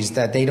technologies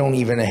that they don't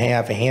even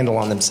have a handle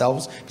on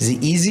themselves. Because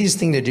the easiest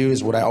thing to do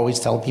is what I always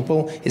tell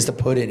people is to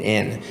put it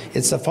in.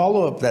 It's the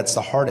follow-up that's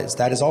the hardest.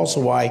 That is also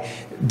why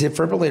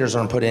defibrillators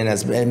aren't put in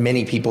as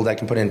many people that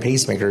can put in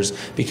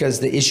pacemakers, because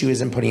the issue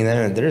isn't putting them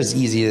in. They're as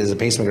easy as a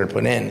pacemaker to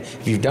put in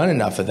if you've done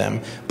enough of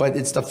them. But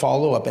it's the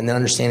follow-up and then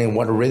understanding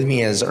what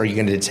arrhythmias are you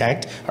going to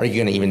detect? Are you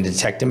going to even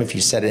detect them if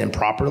you set it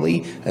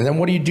improperly? And then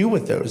what do you do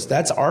with those?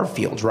 That's our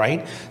field,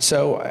 right?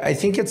 So I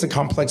think it's a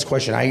complex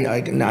question. I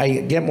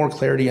get more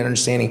clarity and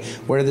understanding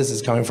where this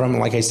is coming from. And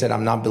like I said,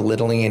 I'm not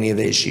belittling any of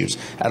the issues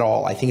at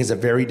all. I think it's a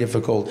very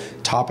difficult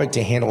topic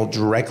to handle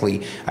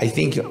directly. I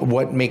think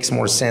what makes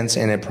more sense,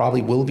 and it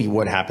probably will be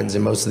what happens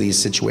in most of these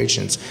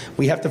situations.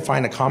 We have to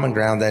find a common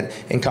ground that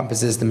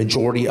encompasses the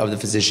majority of the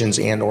physicians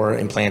and or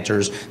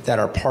implanters that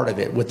are part of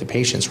it with the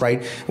patients,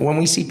 right? When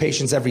we see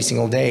patients every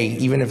single day,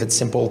 even if it's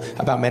simple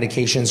about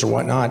medications or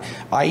whatnot,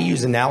 I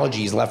use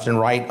analogies left and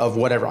right of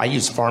whatever. I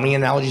use farming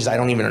analogies I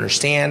don't even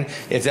understand.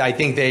 If I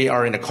think they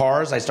are into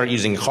cars, I start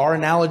using car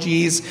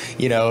analogies.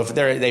 You know, if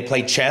they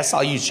play chess,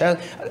 I'll use chess.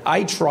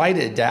 I try to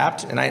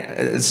adapt, and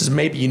this is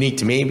maybe unique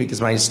to me because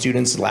my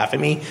students laugh at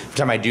me every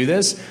time I do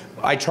this.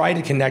 I try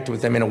to connect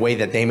with them in a way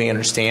that they may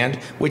understand,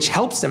 which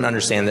helps them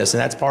understand this,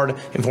 and that's part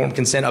of informed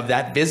consent of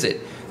that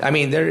visit. I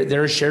mean,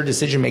 there is shared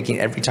decision making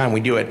every time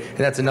we do it, and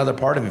that's another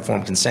part of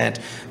informed consent.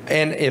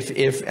 And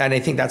and I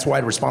think that's why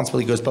the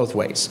responsibility goes both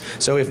ways.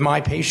 So if my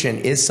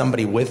patient is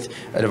somebody with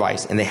a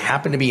device and they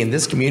happen to be in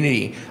this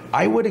community,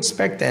 I would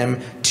expect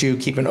them to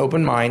keep an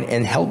open mind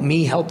and help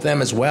me help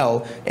them as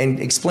well, and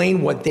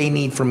explain what they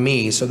need from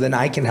me, so then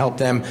I can help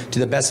them to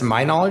the best of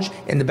my knowledge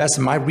and the best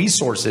of my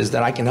resources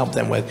that I can help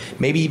them with.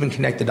 Maybe even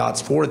connect the dots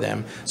for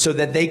them so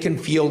that they can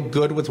feel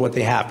good with what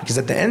they have. Because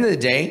at the end of the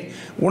day,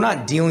 we're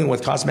not dealing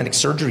with cosmetic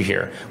surgery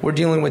here. We're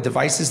dealing with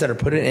devices that are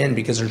put in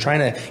because they're trying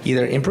to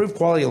either improve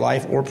quality of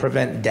life or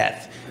prevent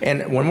death.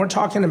 And when we're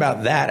talking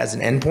about that as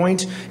an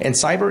endpoint, and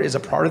cyber is a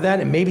part of that,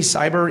 and maybe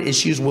cyber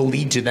issues will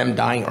lead to them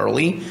dying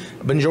early,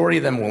 a majority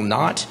of them will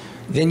not,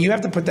 then you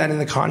have to put that in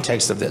the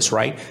context of this,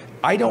 right?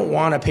 I don't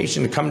want a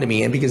patient to come to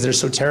me and because they're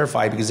so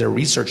terrified because they're a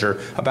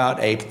researcher about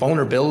a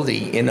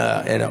vulnerability in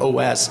an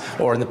OS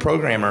or in the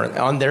programmer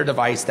on their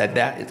device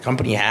that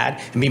company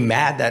had and be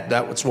mad that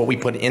that's what we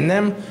put in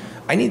them.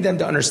 I need them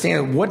to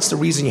understand what's the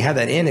reason you had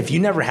that in. If you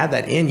never had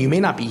that in, you may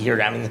not be here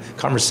having a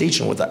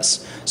conversation with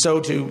us.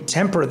 So to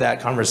temper that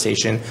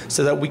conversation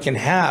so that we can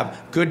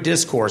have good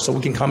discourse, so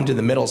we can come to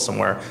the middle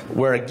somewhere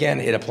where,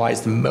 again, it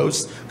applies to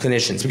most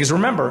clinicians. Because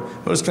remember,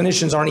 most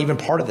clinicians aren't even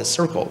part of this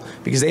circle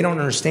because they don't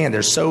understand.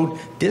 They're so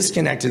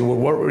disconnected with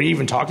what we're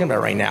even talking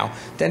about right now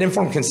that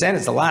informed consent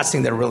is the last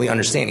thing they're really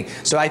understanding.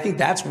 So I think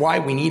that's why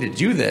we need to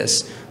do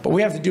this, but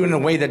we have to do it in a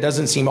way that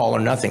doesn't seem all or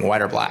nothing,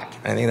 white or black.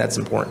 I think that's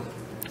important.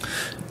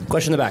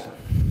 Question in the back.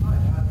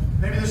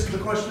 Maybe this is the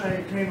question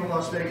I came to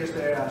Las Vegas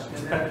to ask,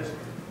 and that is,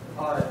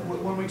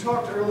 when we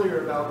talked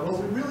earlier about,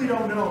 well, we really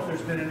don't know if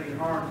there's been any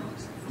harm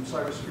from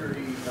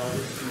cybersecurity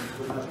incidents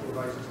with medical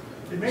devices,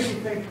 it made me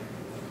think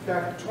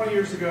back 20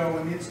 years ago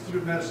when the Institute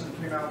of Medicine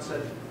came out and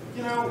said,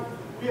 you know,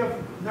 we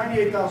have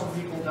 98,000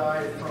 people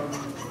died from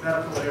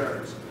medical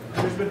errors.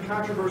 And there's been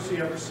controversy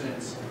ever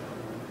since.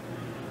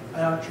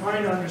 And I'm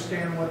trying to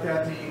understand what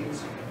that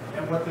means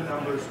and what the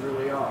numbers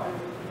really are.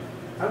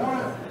 I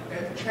want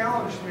to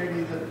challenge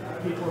maybe the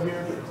people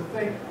here to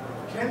think,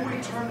 can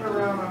we turn it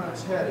around on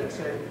its head and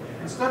say,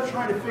 instead of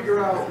trying to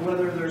figure out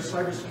whether there's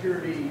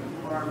cybersecurity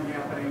harm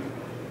happening,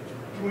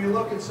 can we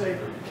look and say,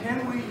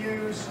 can we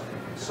use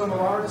some of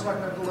our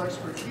technical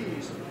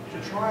expertise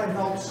to try and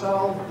help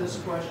solve this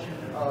question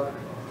of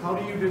how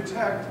do you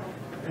detect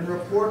and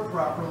report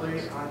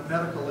properly on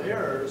medical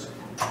errors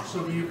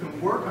so that you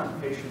can work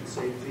on patient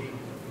safety?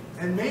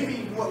 And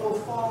maybe what will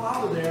fall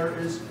out of there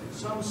is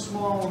some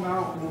small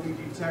amount will be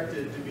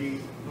detected to be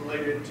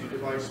related to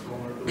device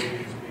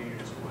vulnerabilities being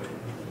exploited.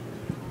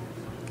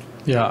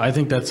 Yeah, I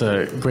think that's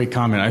a great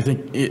comment. I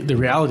think the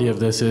reality of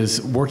this is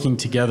working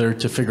together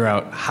to figure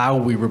out how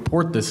we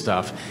report this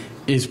stuff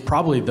is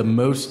probably the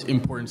most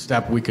important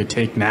step we could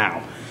take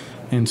now.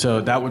 And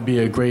so that would be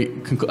a great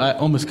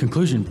almost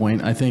conclusion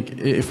point. I think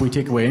if we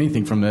take away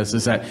anything from this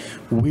is that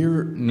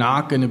we're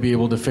not going to be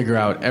able to figure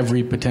out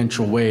every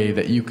potential way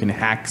that you can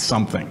hack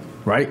something,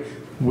 right?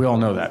 We all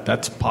know that.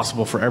 That's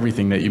possible for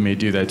everything that you may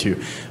do that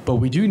to. But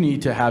we do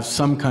need to have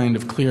some kind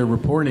of clear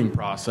reporting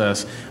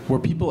process where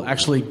people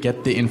actually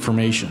get the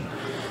information.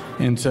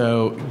 And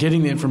so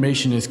getting the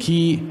information is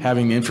key,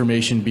 having the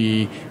information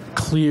be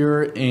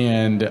clear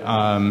and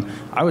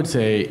I would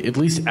say at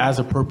least as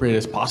appropriate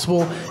as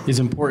possible is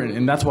important,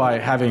 and that's why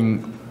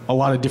having a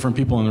lot of different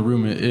people in the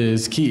room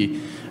is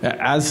key.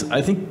 As I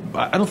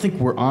don't think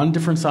we're on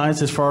different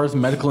sides as far as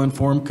medical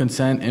informed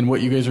consent and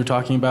what you guys are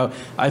talking about.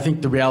 I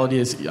think the reality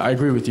is, I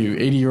agree with you,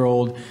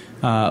 80-year-old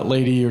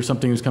lady or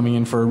something who's coming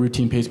in for a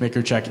routine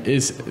pacemaker check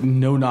is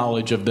no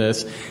knowledge of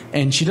this,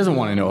 and she doesn't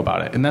want to know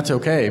about it, and that's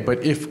okay.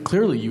 But if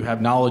clearly you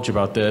have knowledge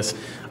about this,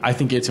 I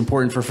think it's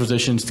important for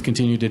physicians to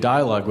continue to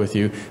dialogue with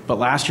you. But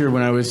last year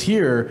when I was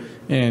here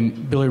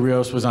and Billy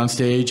Rios was on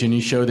stage and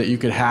he showed that you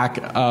could hack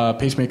a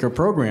pacemaker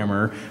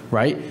programmer,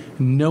 right?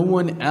 No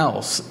one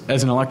else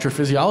as an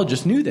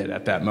electrophysiologist knew that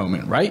at that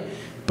moment, right?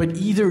 But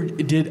either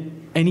did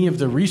any of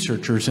the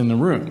researchers in the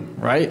room,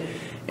 right?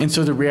 And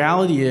so the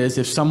reality is,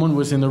 if someone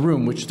was in the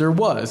room, which there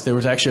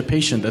was actually a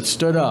patient that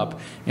stood up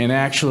and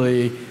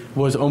actually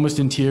was almost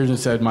in tears and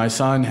said, my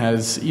son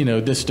has,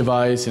 this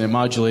device and it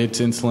modulates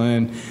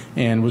insulin,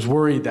 and was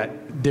worried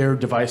that their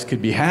device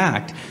could be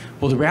hacked.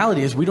 Well, the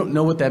reality is we don't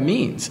know what that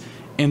means.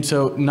 And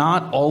so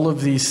not all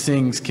of these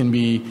things can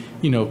be,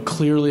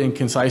 clearly and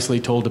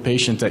concisely told to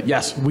patients that,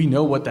 yes, we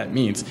know what that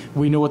means.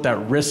 We know what that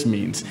risk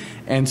means.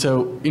 And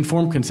so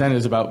informed consent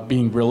is about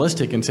being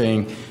realistic and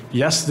saying,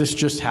 yes, this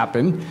just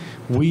happened.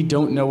 We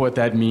don't know what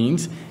that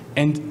means.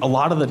 And a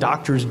lot of the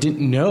doctors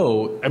didn't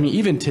know,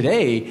 even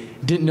today,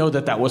 didn't know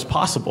that that was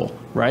possible,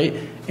 right?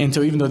 And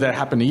so even though that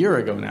happened a year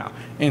ago now.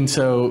 And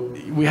so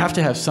we have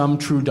to have some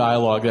true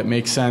dialogue that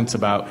makes sense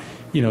about,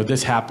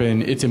 this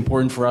happened. It's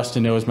important for us to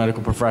know as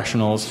medical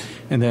professionals.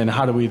 And then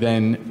how do we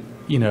then,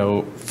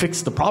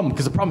 fix the problem?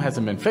 Because the problem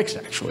hasn't been fixed,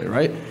 actually,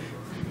 right?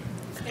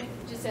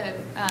 Just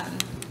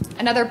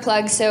another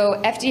plug. So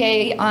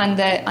FDA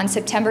on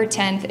September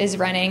 10th is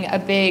running a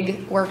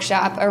big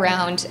workshop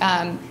around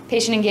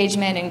patient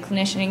engagement and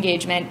clinician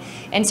engagement.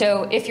 And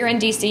so if you're in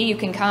DC, you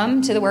can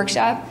come to the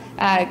workshop.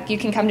 You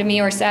can come to me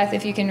or Seth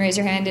if you can raise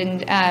your hand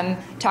and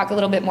talk a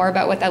little bit more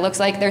about what that looks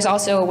like. There's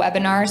also a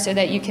webinar so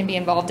that you can be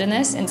involved in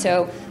this. And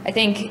so I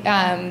think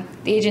the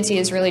agency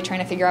is really trying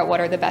to figure out what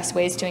are the best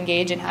ways to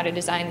engage and how to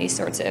design these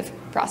sorts of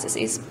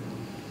processes.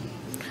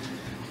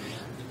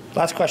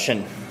 Last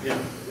question. Yeah.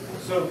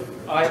 So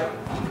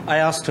I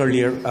asked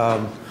earlier,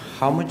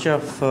 how much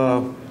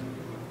of,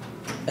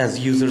 as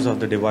users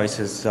of the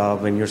devices,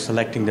 when you're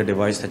selecting the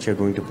device that you're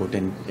going to put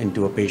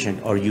into a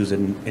patient or use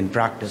in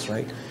practice,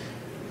 right?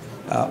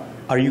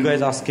 Are you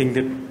guys asking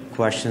the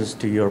questions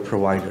to your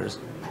providers?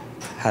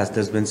 Has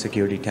this been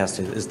security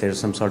tested? Is there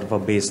some sort of a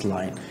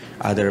baseline,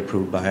 either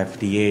approved by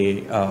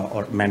FDA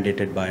or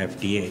mandated by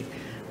FDA,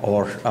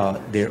 or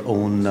their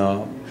own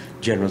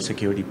general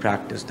security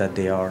practice that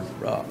they are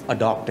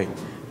adopting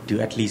to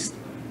at least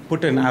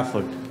put an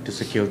effort to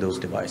secure those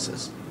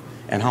devices?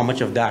 And how much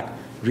of that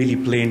really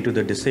play into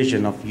the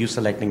decision of you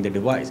selecting the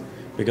device?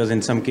 Because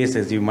in some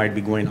cases you might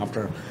be going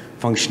after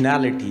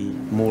functionality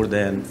more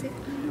than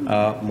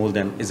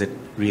is it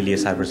really a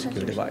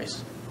cybersecurity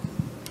device?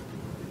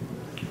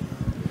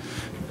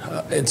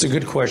 It's a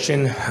good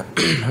question.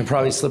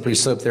 Probably slippery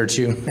slope there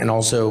too, and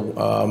also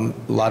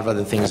a lot of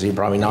other things that you're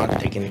probably not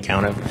taking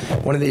account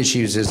of. One of the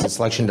issues is the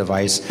selection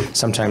device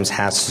sometimes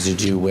has to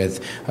do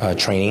with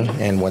training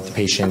and what the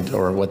patient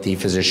or what the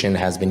physician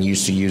has been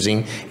used to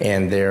using,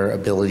 and their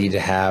ability to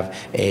have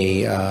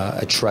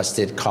a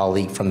trusted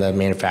colleague from the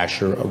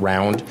manufacturer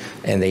around,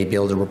 and they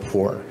build a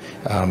rapport.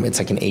 It's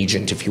like an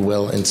agent, if you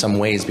will, in some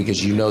ways,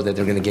 because you know that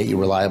they're going to get you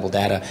reliable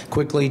data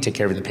quickly, take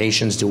care of the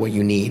patients, do what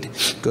you need.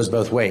 It goes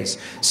both ways.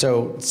 So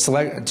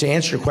to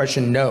answer your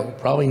question, no,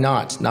 probably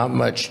not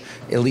much,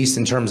 at least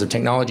in terms of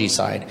technology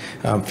side.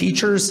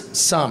 Features,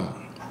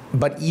 some.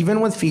 But even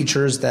with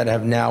features that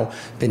have now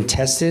been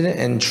tested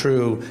and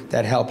true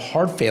that help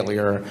heart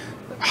failure,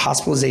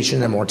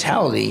 hospitalization and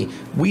mortality,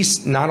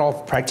 not all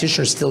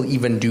practitioners still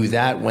even do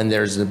that when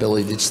there's an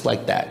ability to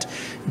select that.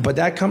 But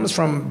that comes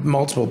from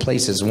multiple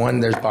places.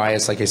 One, there's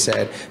bias, like I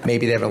said.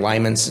 Maybe they have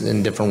alignments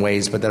in different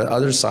ways. But the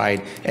other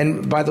side,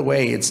 and by the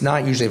way, it's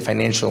not usually a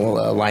financial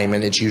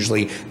alignment. It's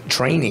usually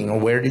training. Or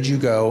where did you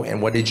go,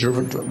 and what did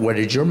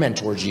your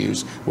mentors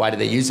use? Why did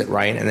they use it,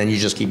 right? And then you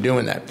just keep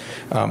doing that.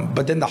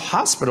 But then the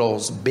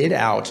hospitals bid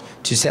out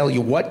to tell you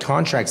what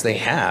contracts they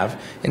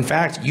have. In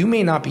fact, you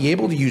may not be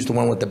able to use the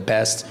one with the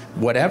best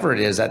whatever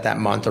it is at that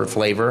month or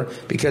flavor,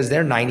 because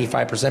they're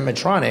 95%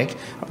 Medtronic,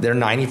 they're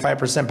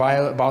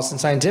 95% Boston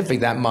Scientific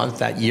that month,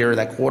 that year,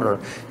 that quarter.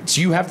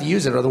 So you have to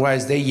use it,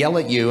 otherwise they yell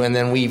at you and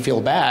then we feel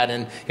bad,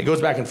 and it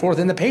goes back and forth.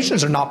 And the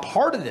patients are not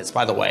part of this,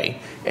 by the way.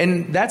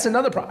 And that's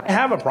another problem. I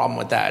have a problem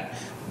with that.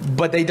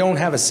 But they don't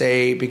have a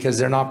say because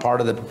they're not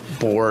part of the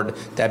board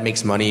that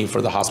makes money for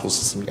the hospital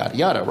system, yada,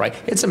 yada, right?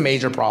 It's a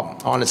major problem,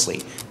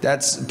 honestly.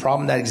 That's a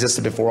problem that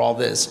existed before all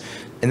this.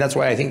 And that's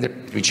why I think there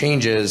will be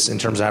changes in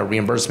terms of how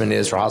reimbursement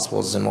is for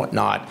hospitals and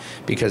whatnot,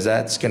 because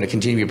that's going to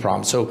continue to be a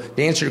problem. So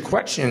to answer your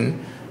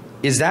question,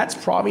 is that's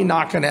probably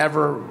not going to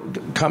ever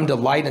come to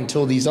light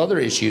until these other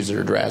issues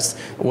are addressed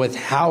with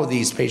how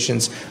these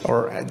patients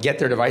or get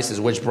their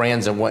devices, which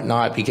brands and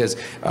whatnot, because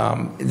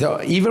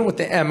even with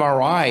the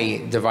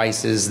MRI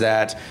devices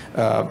that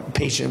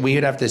we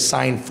would have to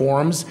sign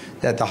forms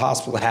that the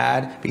hospital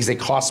had because they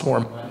cost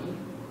more money.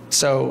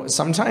 So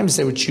sometimes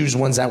they would choose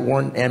ones that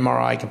weren't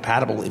MRI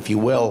compatible, if you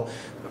will,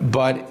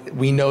 but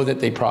we know that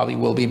they probably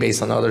will be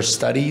based on other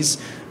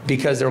studies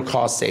because they're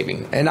cost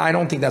saving. And I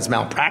don't think that's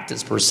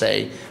malpractice per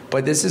se,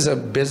 but this is a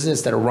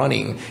business that are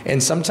running.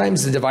 And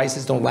sometimes the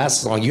devices don't last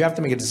as long. You have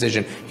to make a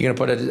decision. You're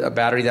going to put a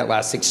battery that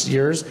lasts 6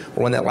 years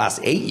or one that lasts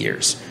 8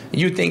 years.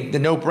 You think the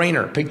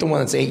no-brainer, pick the one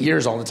that's 8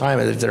 years all the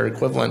time if they're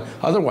equivalent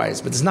otherwise.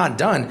 But it's not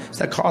done.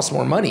 So that costs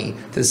more money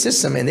to the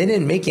system, and they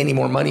didn't make any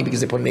more money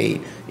because they put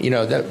in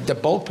the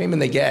bulk payment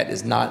they get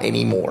is not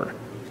any more,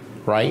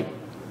 right?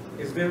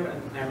 Is there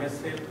an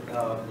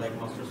MSA, like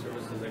master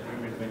services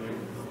agreement, when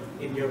you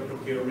in your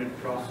procurement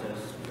process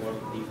for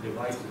these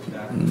devices?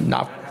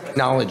 Not for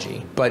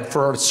technology, but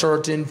for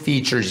certain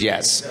features,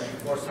 yes.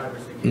 For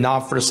cybersecurity?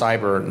 Not for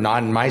cyber,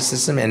 not in my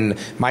system, and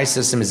my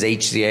system is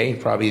HCA,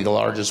 probably the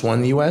largest one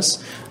in the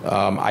U.S.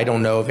 I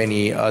don't know of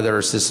any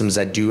other systems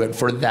that do it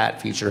for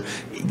that feature.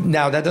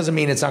 Now, that doesn't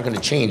mean it's not going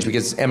to change,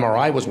 because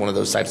MRI was one of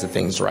those types of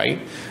things, right?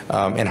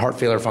 And heart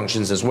failure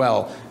functions as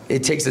well.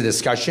 It takes a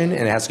discussion,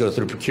 and it has to go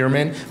through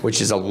procurement,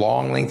 which is a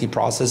long, lengthy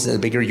process, and the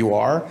bigger you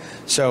are.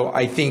 So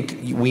I think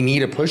we need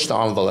to push the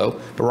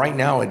envelope, but right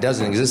now it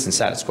doesn't exist in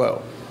status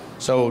quo.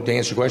 So to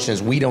answer your question,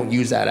 is we don't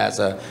use that as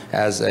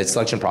a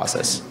selection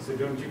process. So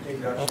don't you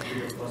think that should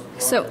be a plus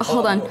point? So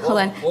hold on.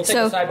 We'll take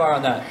a sidebar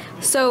on that.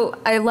 So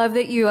I love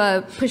that you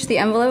push the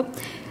envelope.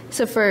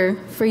 So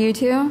for you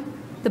two,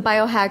 the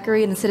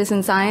biohackery and the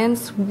citizen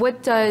science,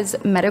 what does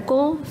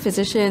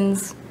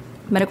physicians,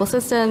 medical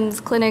systems,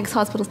 clinics,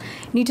 hospitals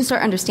need to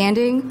start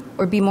understanding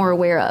or be more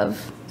aware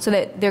of so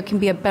that there can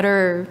be a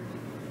better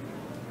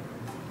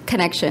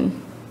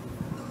connection?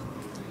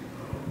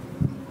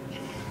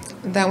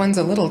 That one's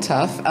a little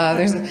tough.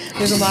 There's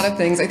a lot of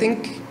things. I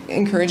think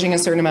encouraging a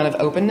certain amount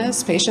of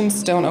openness.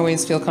 Patients don't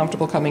always feel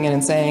comfortable coming in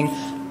and saying,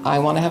 I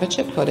want to have a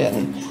chip put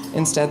in.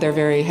 Instead, they're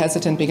very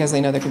hesitant because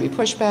they know there could be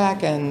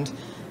pushback, and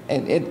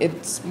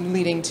it's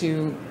leading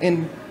to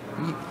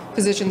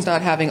physicians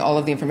not having all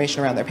of the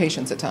information around their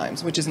patients at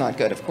times, which is not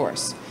good, of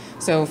course.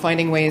 So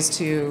finding ways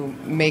to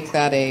make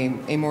that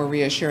a more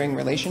reassuring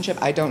relationship.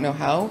 I don't know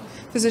how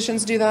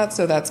physicians do that,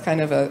 so that's kind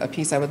of a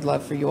piece I would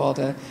love for you all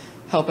to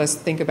help us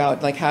think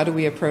about, like, how do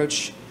we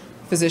approach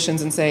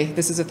physicians and say,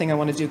 this is a thing I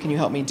want to do, can you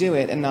help me do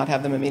it, and not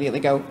have them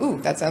immediately go,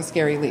 ooh, that sounds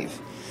scary, leave.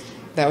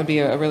 That would be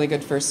a really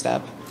good first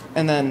step.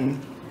 And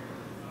then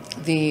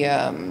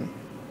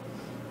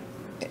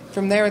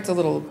from there it's a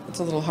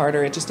little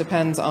harder. It just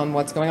depends on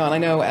what's going on. I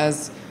know,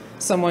 as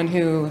someone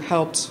who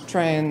helped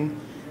try and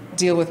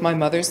deal with my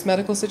mother's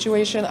medical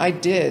situation, I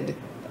did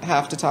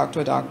have to talk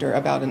to a doctor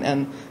about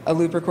a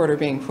loop recorder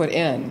being put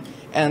in,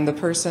 and the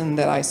person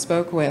that I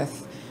spoke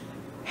with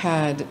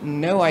had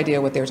no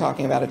idea what they were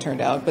talking about, it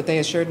turned out, but they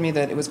assured me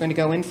that it was going to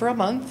go in for a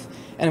month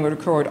and it would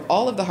record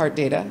all of the heart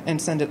data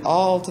and send it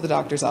all to the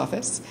doctor's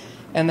office.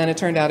 And then it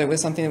turned out it was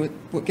something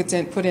that gets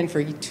put in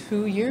for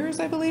 2 years,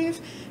 I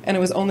believe, and it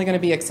was only going to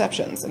be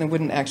exceptions, and it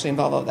wouldn't actually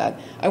involve all of that.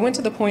 I went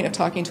to the point of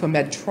talking to a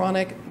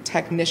Medtronic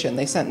technician.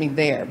 They sent me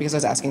there because I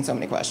was asking so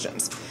many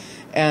questions.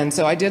 And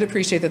so I did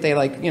appreciate that they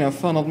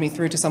funneled me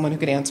through to someone who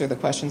could answer the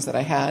questions that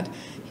I had.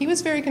 He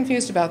was very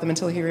confused about them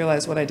until he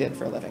realized what I did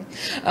for a living.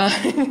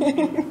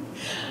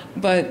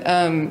 But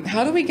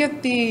how do we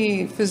get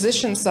the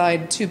physician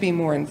side to be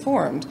more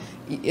informed?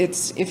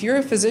 If you're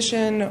a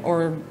physician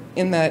or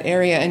in that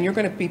area and you're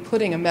going to be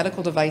putting a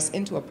medical device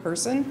into a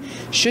person,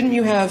 shouldn't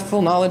you have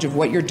full knowledge of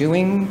what you're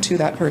doing to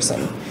that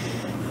person?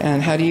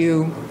 And how do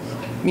you,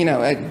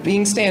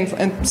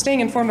 staying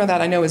informed of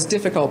that, I know is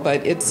difficult,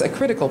 but it's a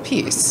critical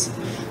piece.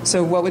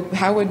 So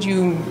how would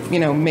you,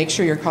 make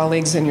sure your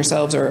colleagues and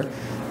yourselves are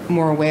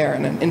more aware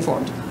and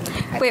informed?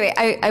 Wait,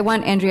 I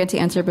want Andrea to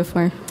answer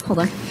before. Hold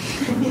on.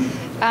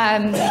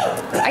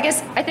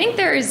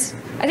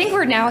 I think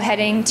we're now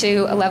heading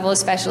to a level of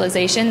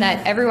specialization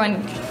that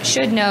everyone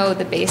should know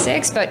the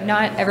basics, but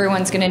not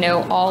everyone's going to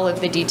know all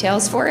of the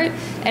details for it.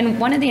 And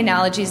one of the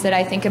analogies that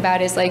I think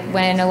about is like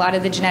when a lot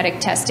of the genetic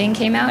testing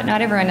came out,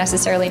 not everyone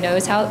necessarily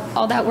knows how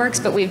all that works,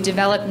 but we've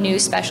developed new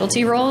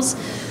specialty roles.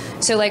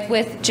 So like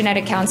with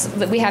genetic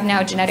counsel, we have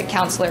now genetic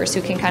counselors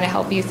who can kind of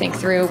help you think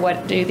through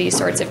what do these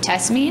sorts of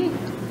tests mean.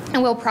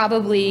 And we'll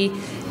probably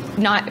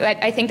not,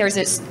 I think there's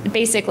this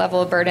basic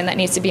level of burden that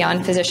needs to be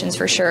on physicians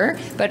for sure,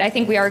 but I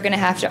think we are going to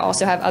have to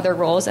also have other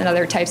roles and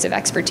other types of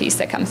expertise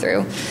that come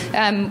through.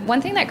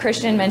 One thing that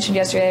Christian mentioned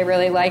yesterday I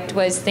really liked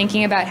was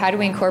thinking about how do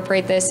we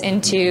incorporate this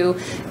into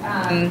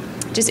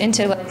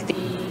like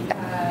the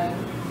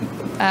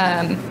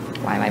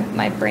why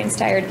my brain's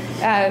tired.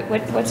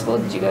 What school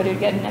did you go to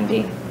get an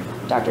MD?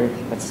 Doctor?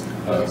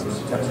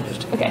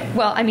 Okay.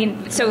 Well, I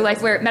mean, so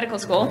like we're at medical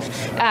school.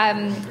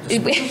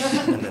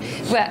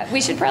 We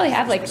should probably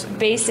have like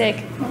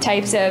basic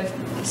types of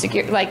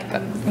like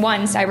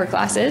 1, cyber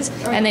classes,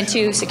 and then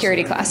 2,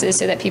 security classes,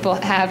 so that people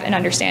have an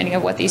understanding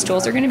of what these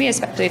tools are going to be,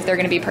 especially if they're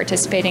going to be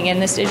participating in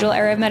this digital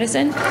era of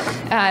medicine,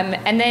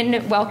 and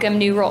then welcome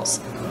new roles.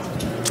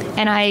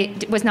 And I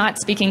was not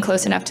speaking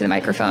close enough to the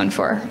microphone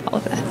for all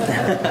of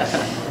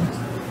that.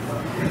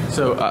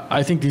 So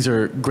I think these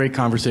are great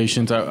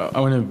conversations. I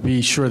want to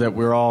be sure that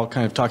we're all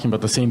kind of talking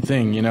about the same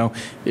thing.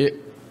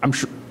 I'm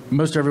sure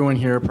most everyone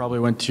here probably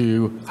went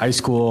to high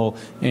school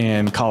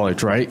and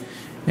college, right?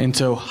 And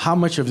so how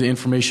much of the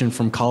information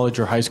from college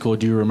or high school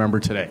do you remember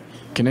today?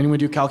 Can anyone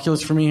do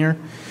calculus for me here?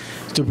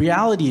 The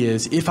reality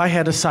is, if I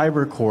had a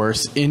cyber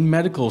course in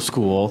medical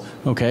school,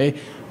 okay,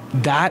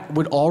 that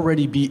would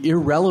already be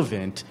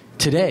irrelevant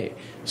today.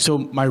 So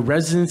my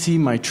residency,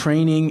 my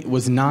training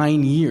was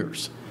 9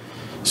 years.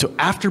 So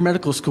after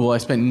medical school, I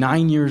spent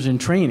 9 years in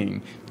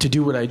training to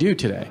do what I do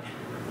today,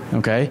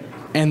 okay?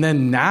 And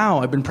then now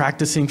I've been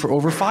practicing for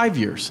over 5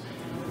 years.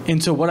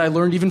 And so what I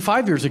learned even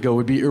 5 years ago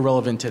would be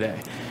irrelevant today.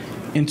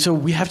 And so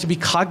we have to be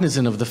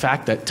cognizant of the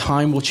fact that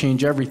time will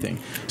change everything.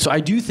 So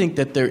I do think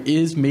that there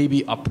is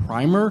maybe a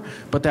primer,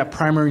 but that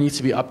primer needs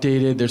to be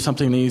updated. There's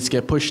something that needs to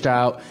get pushed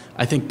out.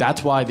 I think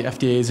that's why the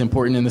FDA is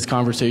important in this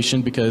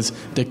conversation, because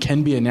there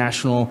can be a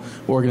national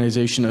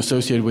organization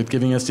associated with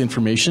giving us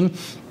information.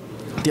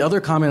 The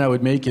other comment I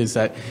would make is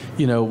that,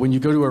 when you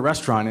go to a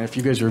restaurant, and if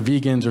you guys are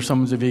vegans or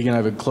someone's a vegan, I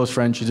have a close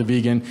friend, she's a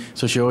vegan,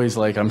 so she always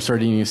I'm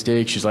starting eating a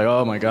steak, she's like,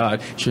 oh my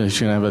God, she's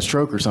going to have a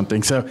stroke or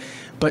something. So,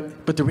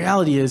 but the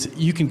reality is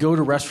you can go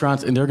to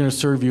restaurants and they're going to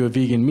serve you a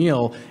vegan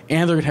meal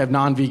and they're going to have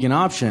non-vegan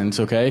options,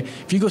 okay?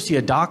 If you go see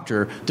a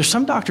doctor, there's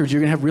some doctors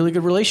you're going to have really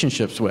good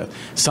relationships with.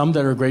 Some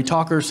that are great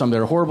talkers, some that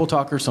are horrible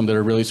talkers, some that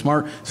are really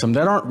smart, some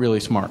that aren't really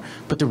smart.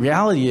 But the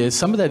reality is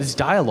some of that is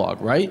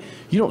dialogue, right?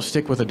 You don't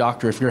stick with a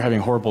doctor if you're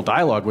having horrible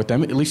dialogue with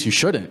them, at least you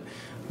shouldn't.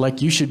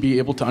 You should be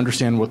able to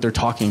understand what they're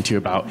talking to you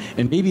about.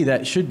 And maybe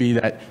that should be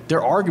that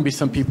there are going to be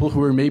some people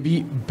who are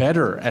maybe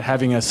better at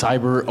having a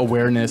cyber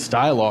awareness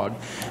dialogue,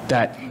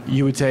 that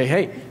you would say,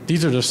 hey,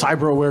 these are the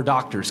cyber aware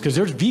doctors, because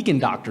there's vegan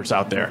doctors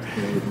out there,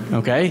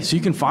 okay? So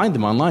you can find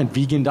them online,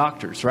 vegan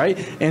doctors, right?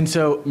 And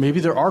so maybe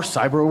there are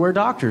cyber aware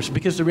doctors,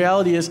 because the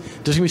reality is there's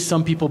going to be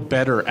some people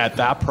better at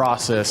that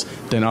process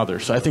than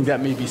others. So I think that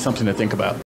may be something to think about.